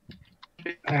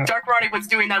 that. Dark Ronnie was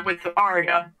doing that with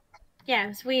Arya. Yeah, it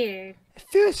was weird. It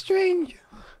feels strange.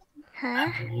 Huh?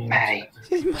 Maddie,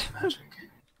 She's my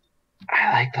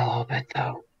I like the little bit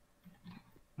though.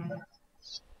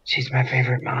 She's my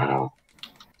favorite model.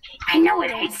 I know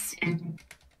it is. I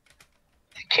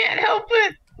can't help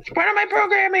it. It's part of my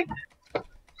programming.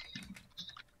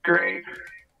 Great.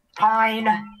 Fine.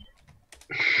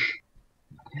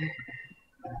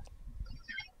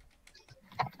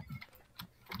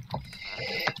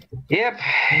 Yep.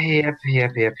 I'm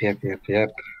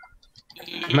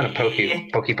gonna poke you.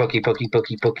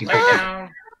 Pokey. Lay down.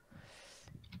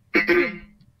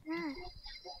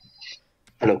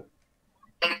 Hello.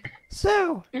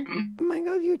 So,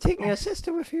 Mango, you taking your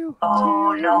sister with you?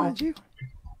 Oh, to, no. would you?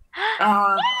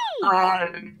 Uh,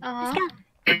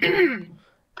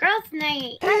 Girls'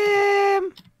 night.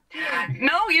 no,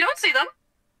 you don't see them.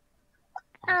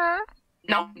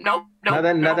 No.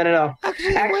 Nothing at all.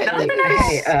 Actually, Actually,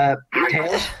 wait, hey,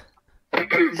 Tails.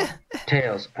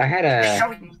 Tails, I had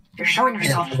a. You're showing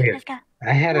yourself. Come here. Let's go.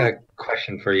 I had a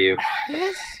question for you.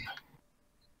 Yes?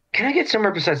 Can I get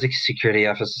somewhere besides the security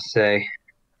office to stay?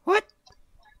 What?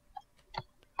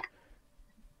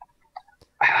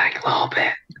 I like a little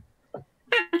bit.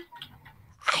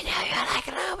 I know you like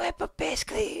a little bit, but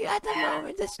basically, at the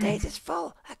moment, the stage is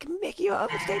full. I can make you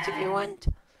out of the stage if you want.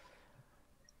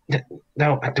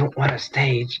 No, I don't want a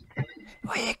stage.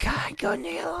 Well, you can't go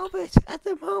near a little bit at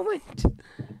the moment.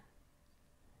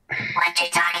 What you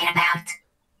talking about?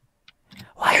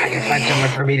 Why I are you can find somewhere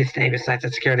here? for me to stay besides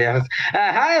the security office.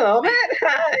 Hi, a little bit.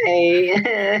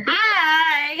 Hi.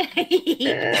 Hi!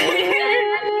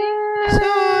 So,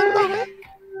 Love,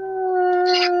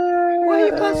 where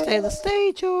you plan to stay? The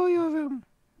stage or your room?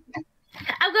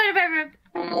 I'm going to my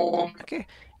room. Okay,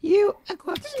 you are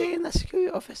going to stay in the security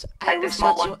office. I Like will the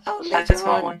small sort you one. out Like the later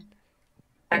small on. one.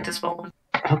 Like the small one.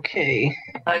 Okay.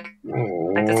 Like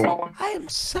the small one. I am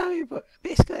sorry, but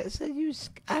basically I said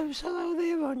I was allowed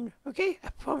there on. Okay, I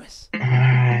promise.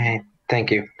 Alright. Thank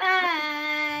you.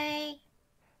 Bye.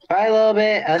 Bye, a little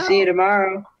bit. I'll see you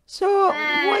tomorrow. So, what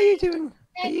are you doing?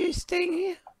 Are you staying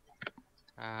here?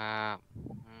 Mm,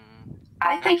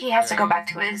 I think he has to go back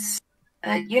to his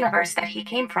universe that he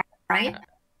came from, right?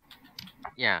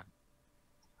 yeah.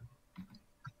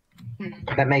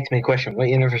 That makes me question, what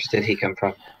universe did he come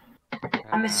from?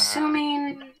 I'm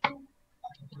assuming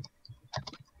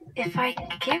if I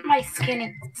get my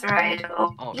skinny right.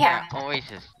 Oh yeah.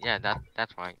 Oasis. Yeah,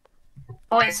 that's right.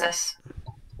 Oasis.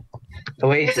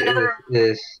 Oasis Here's another-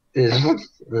 is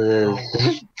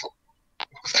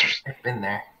I've been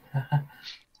there.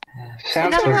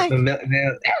 sounds Another sort of like-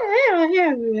 familiar.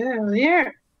 Yeah.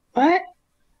 What?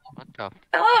 What the?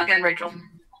 Hello again, Rachel.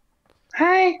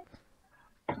 Hi.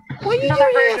 What are you Another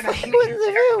doing here? version of You in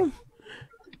the room?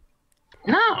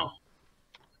 No.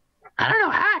 I don't know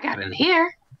how I got in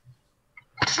here.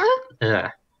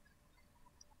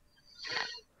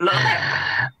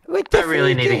 What I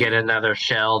really need to get another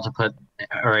shell to put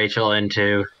Rachel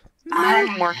into.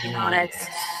 I'm working on it.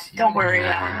 Don't worry.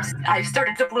 I've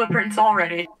started the blueprints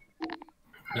already.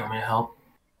 You want me to help?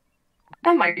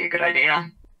 That might be a good idea.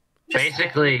 Just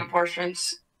Basically,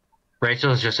 proportions.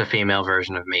 Rachel's just a female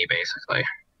version of me, basically.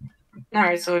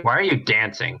 Alright, so Why are you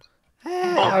dancing?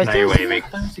 I was Now you're doing waving.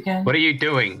 Again? What are you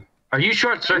doing? Are you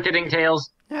short-circuiting,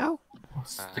 Tails? No.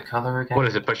 What's the color again? What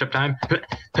is it, push-up time?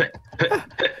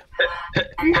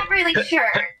 I'm not really sure.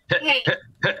 Hey,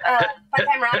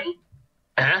 Funtime Ronnie?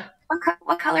 Huh?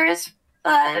 What color is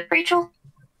Rachel?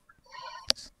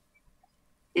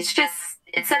 It's just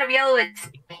instead of yellow, it's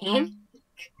pink.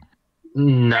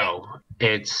 No,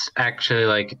 it's actually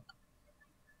like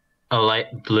a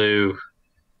light blue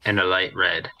and a light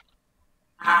red.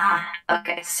 Ah,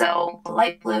 okay. So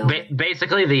light blue.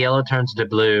 Basically, the yellow turns to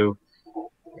blue,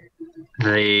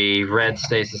 the red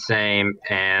stays the same,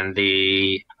 and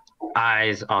the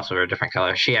eyes also are a different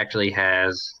color. She actually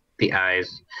has the eyes.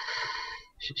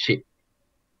 She.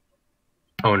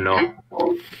 Oh no.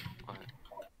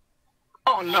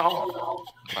 Oh no.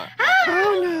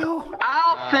 Oh no.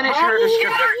 I'll finish her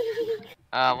description.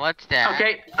 What's that?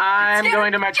 Okay, I'm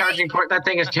going to my charging port. That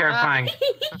thing is terrifying. Get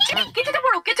to the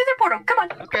portal. Get to the portal. Come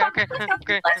on. Okay, come on. okay, Let's go.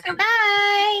 okay. Let's go.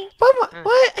 Bye.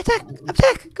 What? Attack!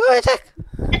 Attack! Go attack!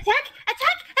 Attack!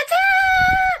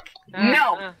 Attack!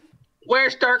 No.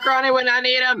 Where's Dark Ronnie when I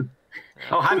need him?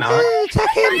 Oh, hi, Malak.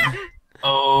 Attack him!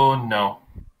 Oh no.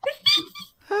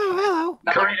 Oh,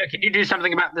 hello. Karina, can you do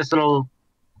something about this little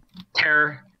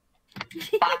terror?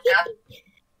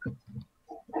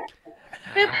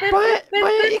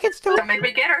 Bonnet, you can stop. Don't make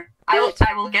me get her. I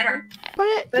will get her.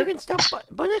 Bonnet, you can stop.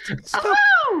 Bonnet, stop.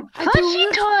 Oh,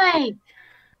 plushie toy.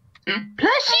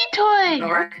 Plushie toy.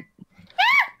 Nork.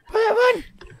 Bonnet, run!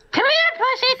 Come here,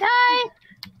 plushie toy.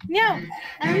 No,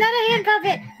 I'm not a hand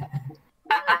puppet.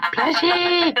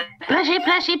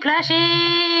 Plushie,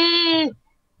 plushie.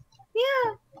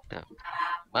 Yeah.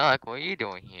 Malak, what are you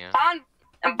doing here? On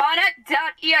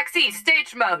bonnet.exe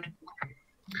stage mode.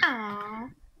 Aww.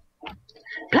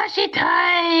 Plushie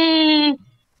toy.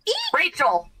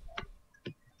 Rachel,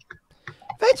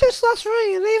 Venture slots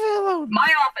running, leave it alone.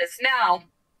 my office now.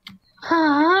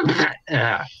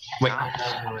 Wait,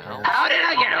 how did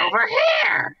I get over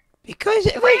here? Because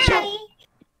Rachel,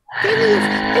 get in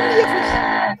the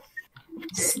office.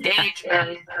 Stage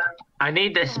mode. I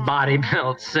need this body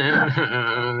built soon.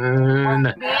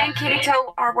 Me and Kitty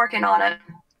Toe are working on it.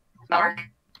 Nork?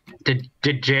 Did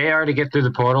Jay already get through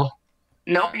the portal?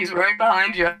 Nope, he's right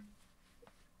behind you.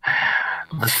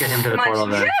 Let's get him to the Come on. portal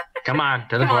then. Come on,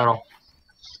 to the Come on. portal.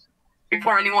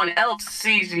 Before anyone else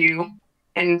sees you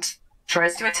and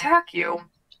tries to attack you.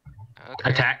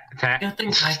 Okay. Attack.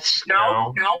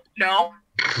 No.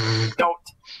 Don't.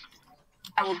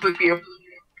 I will boop you.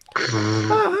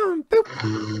 Boop.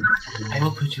 I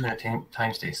will put you in a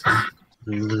time stasis.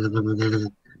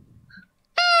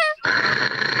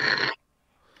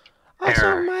 Also,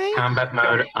 Error. mate. Combat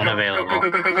mode unavailable.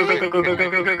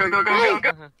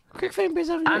 Quick thing, please.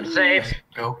 Unsafe.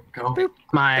 Go.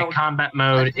 My Go. combat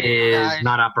mode is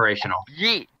not operational.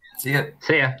 Yeet. See ya.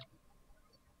 See ya.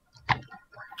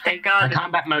 Thank My God.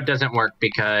 combat mode doesn't work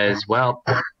because, well,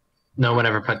 no one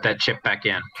ever put that chip back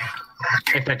in.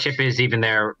 If that chip is even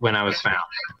there when I was found.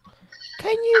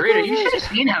 Can you Rita, go you there? should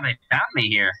have seen how they found me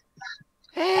here.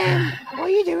 What are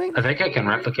you doing? I think I can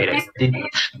replicate it.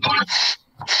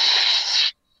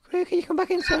 Can you come back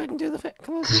in so I can do the fit?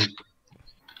 Come on.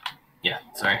 Yeah,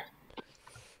 sorry.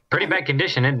 Pretty bad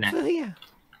condition, isn't it? Yeah.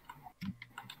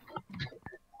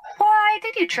 Why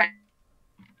did you try?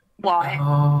 Why?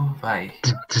 Oh, bye.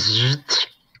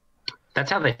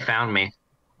 That's how they found me.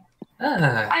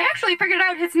 I actually figured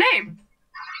out his name.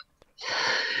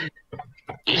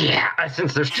 Yeah,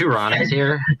 since there's two Ronnies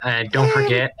here, don't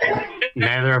forget,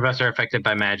 neither of us are affected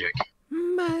by magic.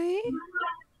 Mate.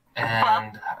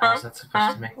 And how's that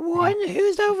supposed to make me? One,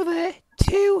 who's over there?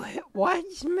 Two,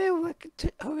 one's move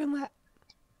over that.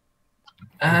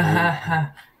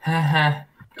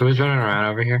 Who's running around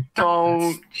over here?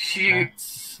 Don't shoot.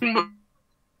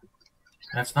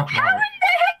 That's not How my. in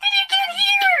the heck did you get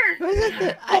here? Was it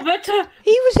the, Babetta!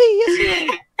 he was here yesterday.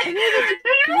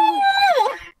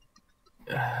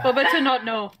 No! Babetta not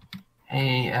know.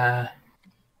 Hey,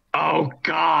 Oh,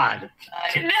 God!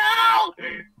 No!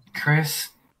 Chris.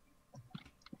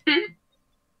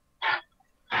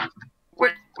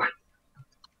 What?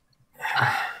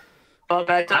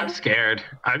 Babetta, I'm scared.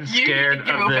 I'm scared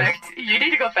of this. You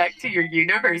need to go back to your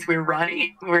universe where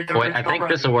Ronnie, where the Wait, I think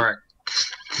this will work.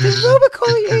 There's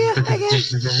Robocall here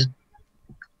again.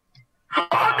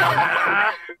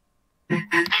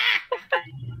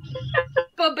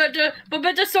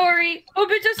 Babetta, sorry.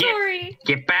 Babetta, sorry.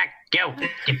 Get back! Go!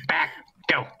 Get back!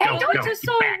 Go! Go! Go! Babetta, Get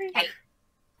sorry. back!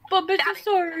 Babetta,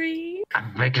 sorry.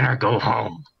 I'm making her go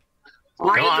home. Go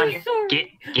Babetta, on!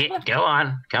 sorry. Go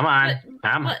on! Come on!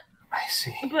 I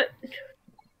see.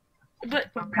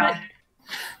 But,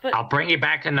 I'll bring you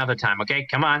back another time, okay?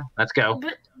 Come on, let's go.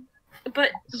 but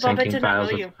Syncing Babetta not files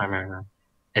know with you. primary.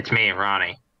 It's me,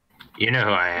 Ronnie. You know who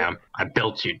I am. I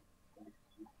built you.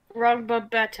 Wrong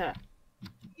Babetta.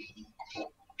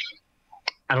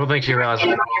 I don't think she realized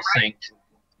we're all synced.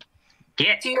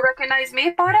 Get! Do you recognize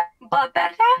me,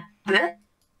 Babetta?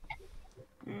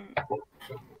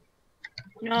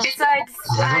 No. Besides,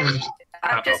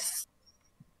 I'm just...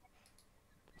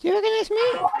 Do you recognize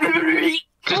me?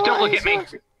 Just don't look at me.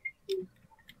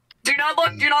 Do not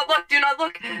look, do not look, do not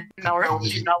look. No,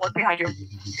 do not look behind you.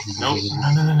 No.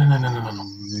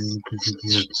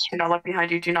 Do not look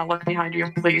behind you, do not look behind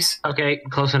you, please. Okay,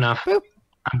 close enough. Boop.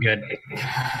 I'm good.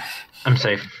 I'm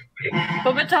safe.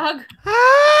 Babetta, hug.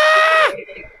 Ah!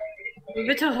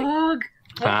 Babetta, hug.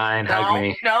 Fine, hug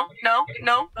me. No,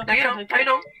 you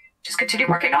don't. Just continue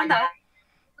working on that.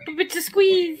 Babetta,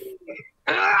 squeeze.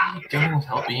 Don't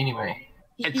help me anyway.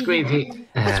 It's squeezy.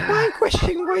 That's my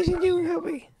question. Why is he doing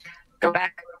Hobie? Go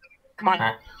back. Come on.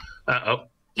 Uh-oh.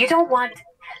 You don't want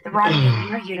the Ronnie in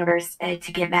your universe to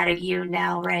get mad at you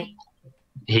now, right?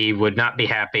 He would not be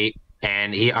happy,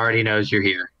 and he already knows you're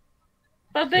here.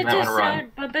 Babetta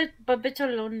sad. Babetta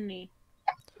lonely.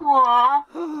 Aww.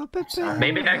 Oh, Pepe.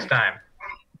 Maybe next time.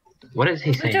 What is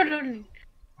he Babetta saying? lonely.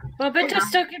 Babetta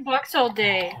stuck in box all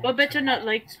day. Babetta not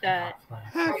likes that.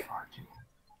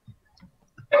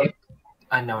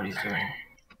 I know what he's doing.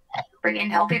 Bringing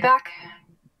Healthy back?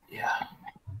 Yeah.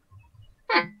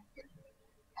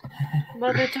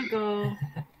 Babetta go.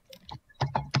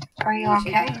 Are you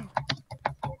okay?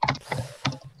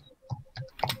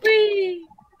 Whee!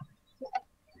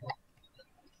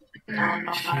 No,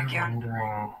 not again.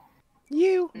 Wondering.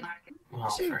 You. Well,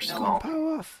 See, first of don't all,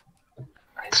 power off.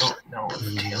 I don't know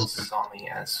if Tails saw me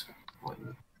as what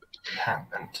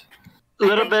happened. A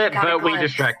little think you bit, got a but we glimpse.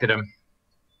 distracted him.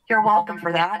 You're welcome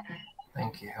for that.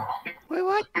 Thank you. Wait,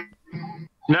 what?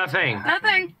 Nothing.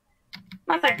 Nothing.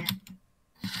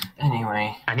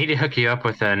 Anyway, I need to hook you up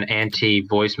with an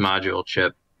anti-voice module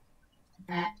chip.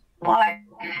 Why?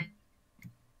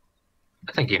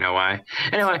 I think you know why.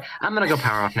 Anyway, I'm gonna go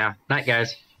power off now. Night,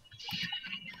 guys.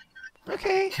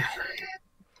 Okay.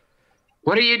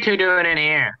 What are you two doing in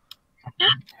here?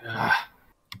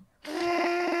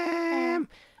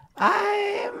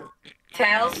 I'm...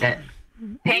 Tails? Eh,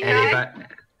 Pink eye? Anybody?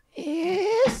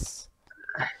 Yes?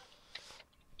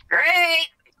 Great!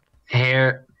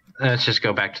 Here, let's just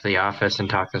go back to the office and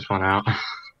talk this one out.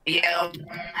 Yeah.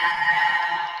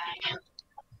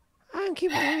 I'm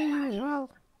keeping an eye on you as well.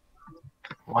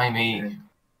 Why me?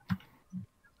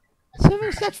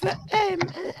 7 starts for M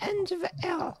and ends with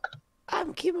L.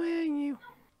 I'm keeping my eye on you.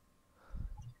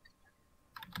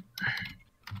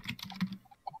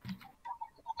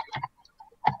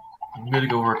 I'm gonna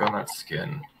go work on that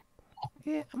skin.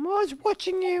 Yeah, I'm always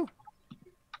watching you.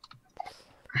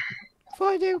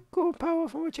 Before I do, go power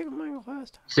off and we'll check out Mango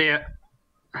first. See ya.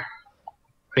 What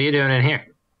are you doing in here?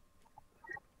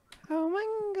 Oh,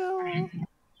 Mango.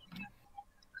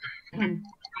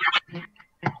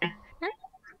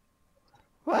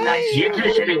 Why Nice you?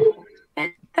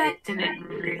 That didn't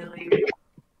really.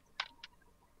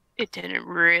 It didn't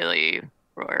really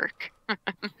work.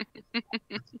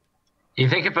 You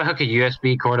think if I hook a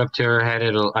USB cord up to her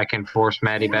head, I can force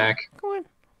Maddie back? Come on.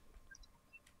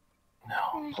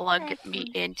 No. Plug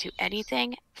me into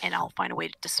anything, and I'll find a way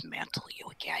to dismantle you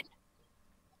again.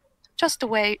 Just the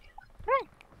way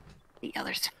the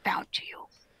others found you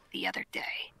the other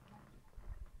day.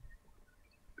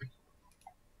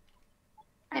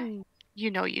 And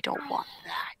you know you don't want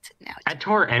that now. I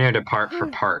tore Ennard apart for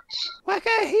parts. Why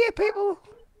can't I hear people?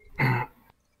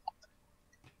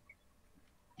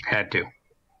 Had to.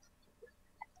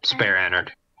 Spare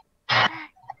Ennard.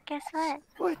 Guess what?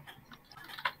 What?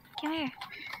 Come here.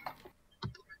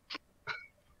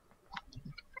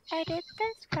 I did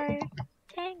this for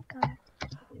Tangle.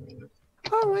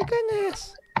 Oh my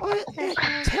goodness.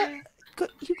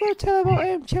 You gotta tell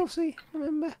about Chelsea,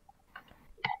 remember?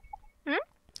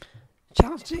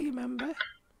 Chelsea, remember?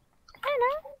 I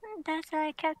know. That's why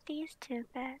I kept these 2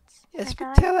 beds. Yes,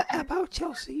 but tell her about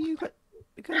Chelsea. You got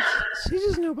because she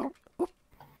doesn't know about. Oh,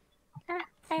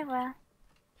 I will.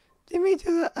 did we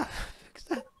do that? Fix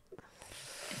that.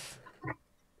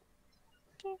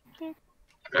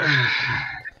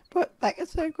 But like I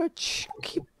said,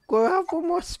 go have one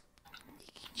more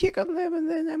check on them, and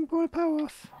then I'm going to power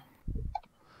off.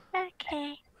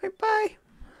 Okay. Right, bye.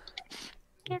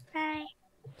 Goodbye.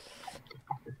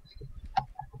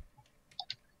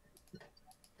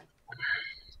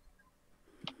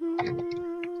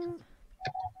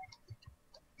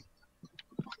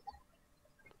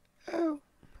 Oh,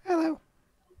 hello.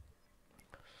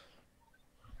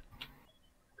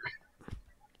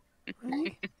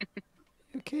 Right.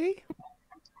 Okay.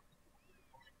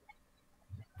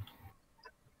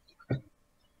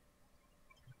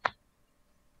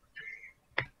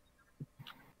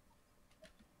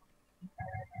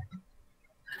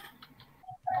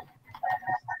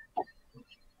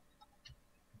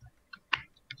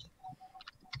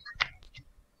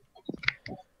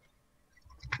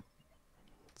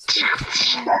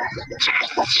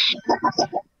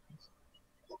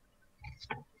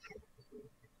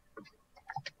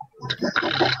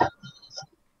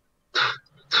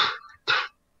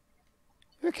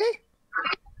 Okay.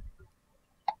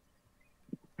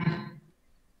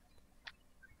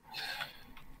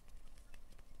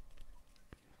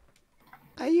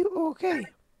 Are you okay? Are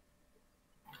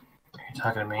you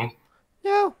talking to me?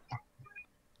 No.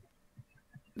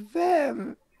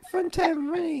 Them Funtime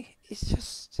money is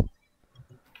just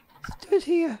stood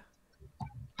here.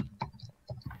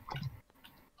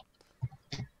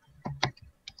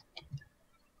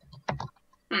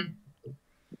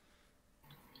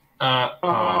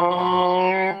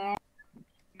 Oh.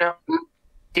 No.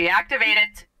 Deactivate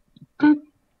it.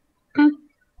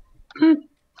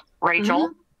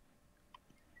 Rachel.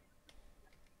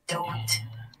 Don't.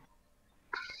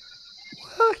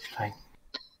 What? I...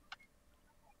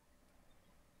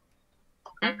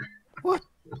 What?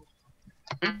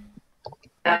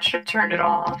 That should turn it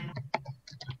on.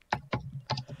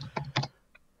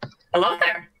 Hello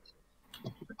there.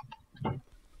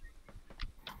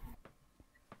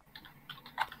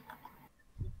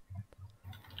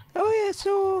 Oh yeah,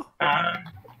 so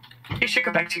You should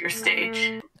go back to your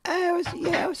stage. I was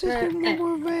just doing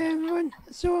one more run.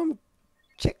 So I'm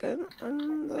checking a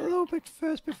little bit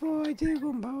first before I do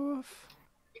go and power off.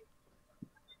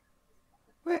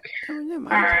 Wait, oh, never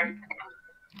mind. Alright.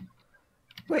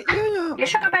 Wait, you know. You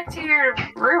should go back to your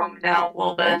room now a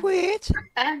little bit. Wait.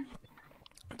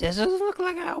 This doesn't look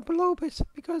like an open little bit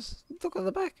because look at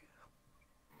the back.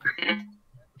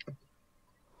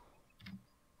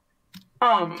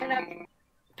 Turn up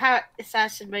power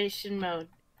assassination mode.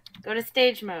 Go to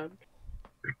stage mode.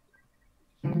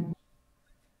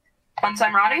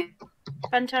 Funtime Ronnie?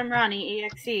 Funtime Ronnie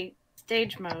EXE.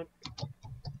 Stage mode.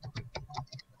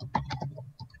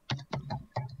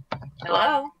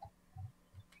 Hello?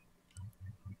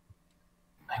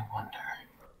 I wonder.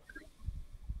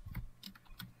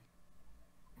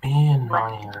 Me and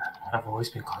Ronnie have always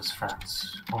been close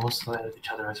friends, almost thought of each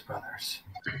other as brothers.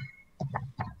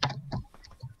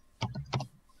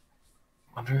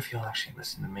 Wonder wonder if he'll actually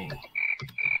listen to me.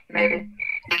 Maybe.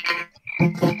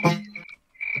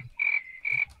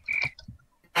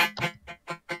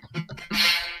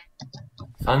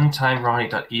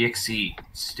 FuntimeRonnie.exe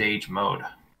stage mode.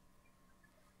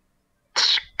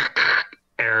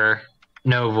 Error.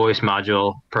 No voice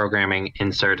module programming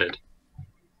inserted.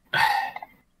 I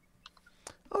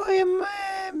am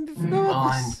member.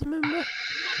 I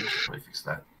should probably fix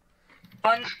that.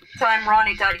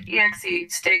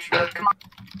 FuntimeRonnie.exe stage mode. Come on.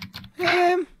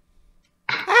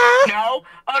 No!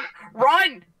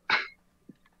 Run!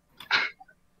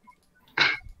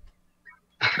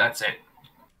 That's it.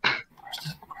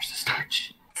 Where's the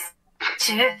storage?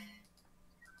 Shit.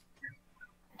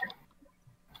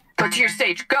 Go to your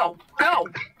stage. Go! Go!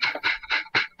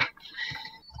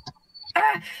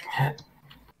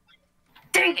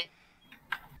 Dang it!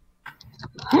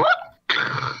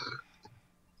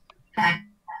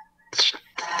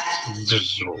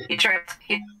 He tripped.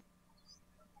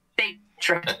 They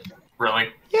tripped. Really?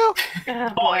 Yo. Oh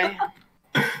boy.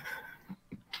 Do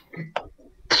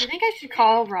you think I should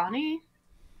call Ronnie?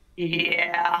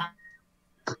 Yeah.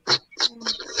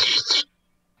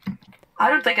 I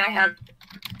don't think I have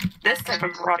this type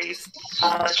of Ronnie's.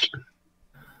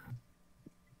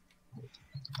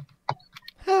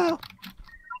 Hello.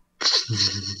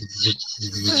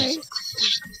 Hi.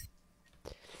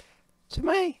 To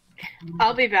me.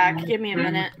 I'll be back. Give me a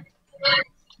minute.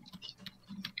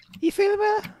 You feeling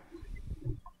better?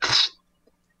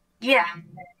 Yeah.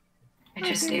 I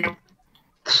just need.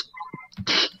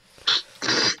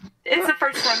 It's the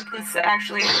first time this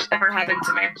actually ever happened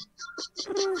to me.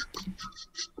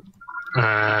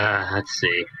 Let's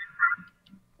see.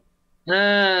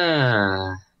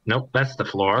 Nope, that's the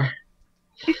floor.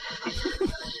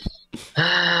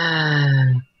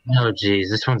 Oh, geez,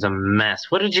 this one's a mess.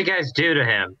 What did you guys do to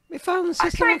him? We found the I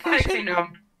system tried fixing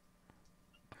location. him.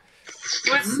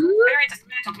 He was very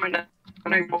dismantled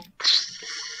when I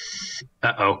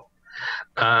Uh-oh.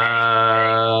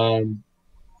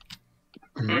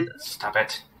 Stop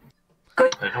it.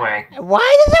 Good. Put it away.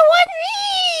 Why does it want me?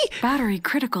 Battery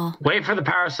critical. Wait for the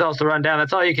power cells to run down.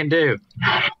 That's all you can do.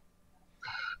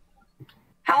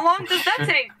 How long does that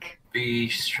take? Be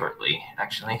shortly,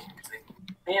 actually.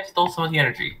 They have stole some of the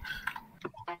energy.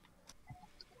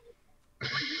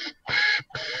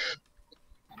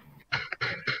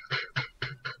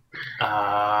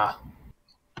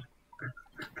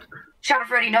 Shadow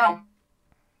Freddy, no.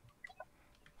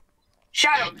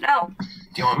 Shadow, no.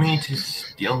 Do you want me to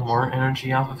steal more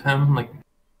energy off of him? Like,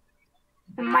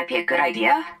 It might be a good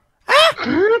idea. I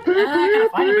gotta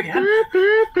find him again.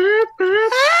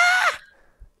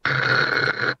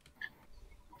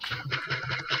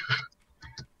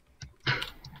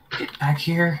 Get back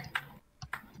here.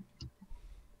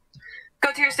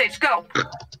 Go to your stage, go.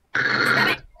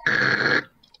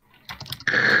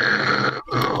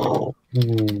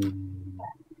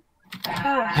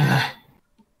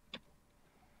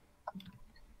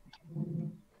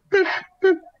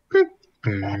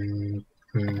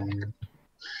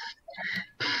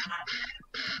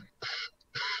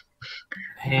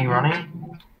 Hey, Ronnie.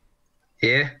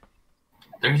 Yeah?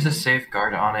 There's a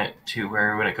safeguard on it to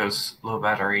where when it goes low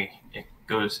battery, it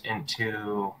goes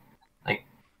into like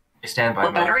a standby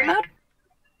Low battery mode?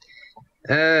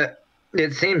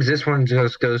 It seems this one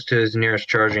just goes to his nearest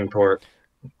charging port.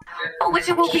 Oh, which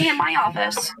it will be in my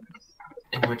office.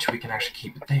 In which we can actually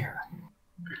keep it there.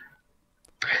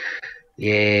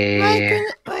 Yeah.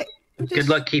 Good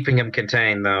luck keeping him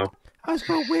contained, though. I was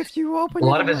going to whiff you open. A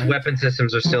lot of his weapon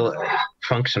systems are still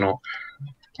functional.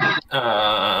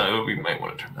 We might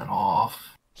want to turn that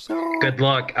off. So Good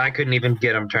luck. I couldn't even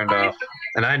get him turned off.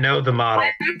 And I know the model.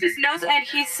 I booped his nose and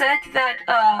he said that,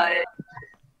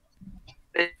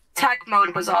 attack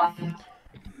mode was off.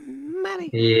 Maddie.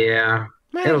 Yeah.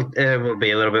 It will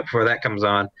be a little bit before that comes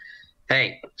on.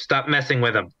 Hey, stop messing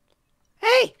with him.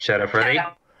 Hey! Shadow Freddy.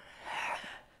 Shadow.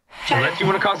 Unless you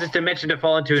want to cause this dimension to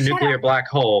fall into a nuclear black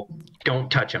hole,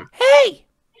 don't touch him. Hey!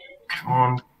 Come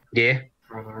on, Yeah?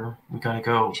 brother. We gotta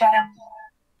go. Shadow.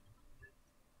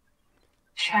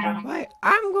 Shadow. Right,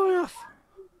 I'm going off.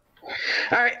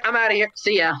 Alright, I'm out of here.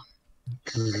 See ya.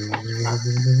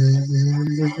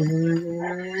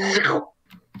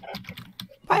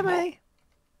 Bye, Maddie.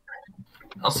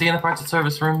 I'll see you in the parts and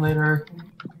service room later.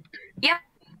 Yep.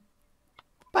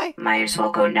 Bye. Might as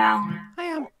well go now. I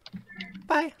am.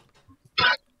 Bye.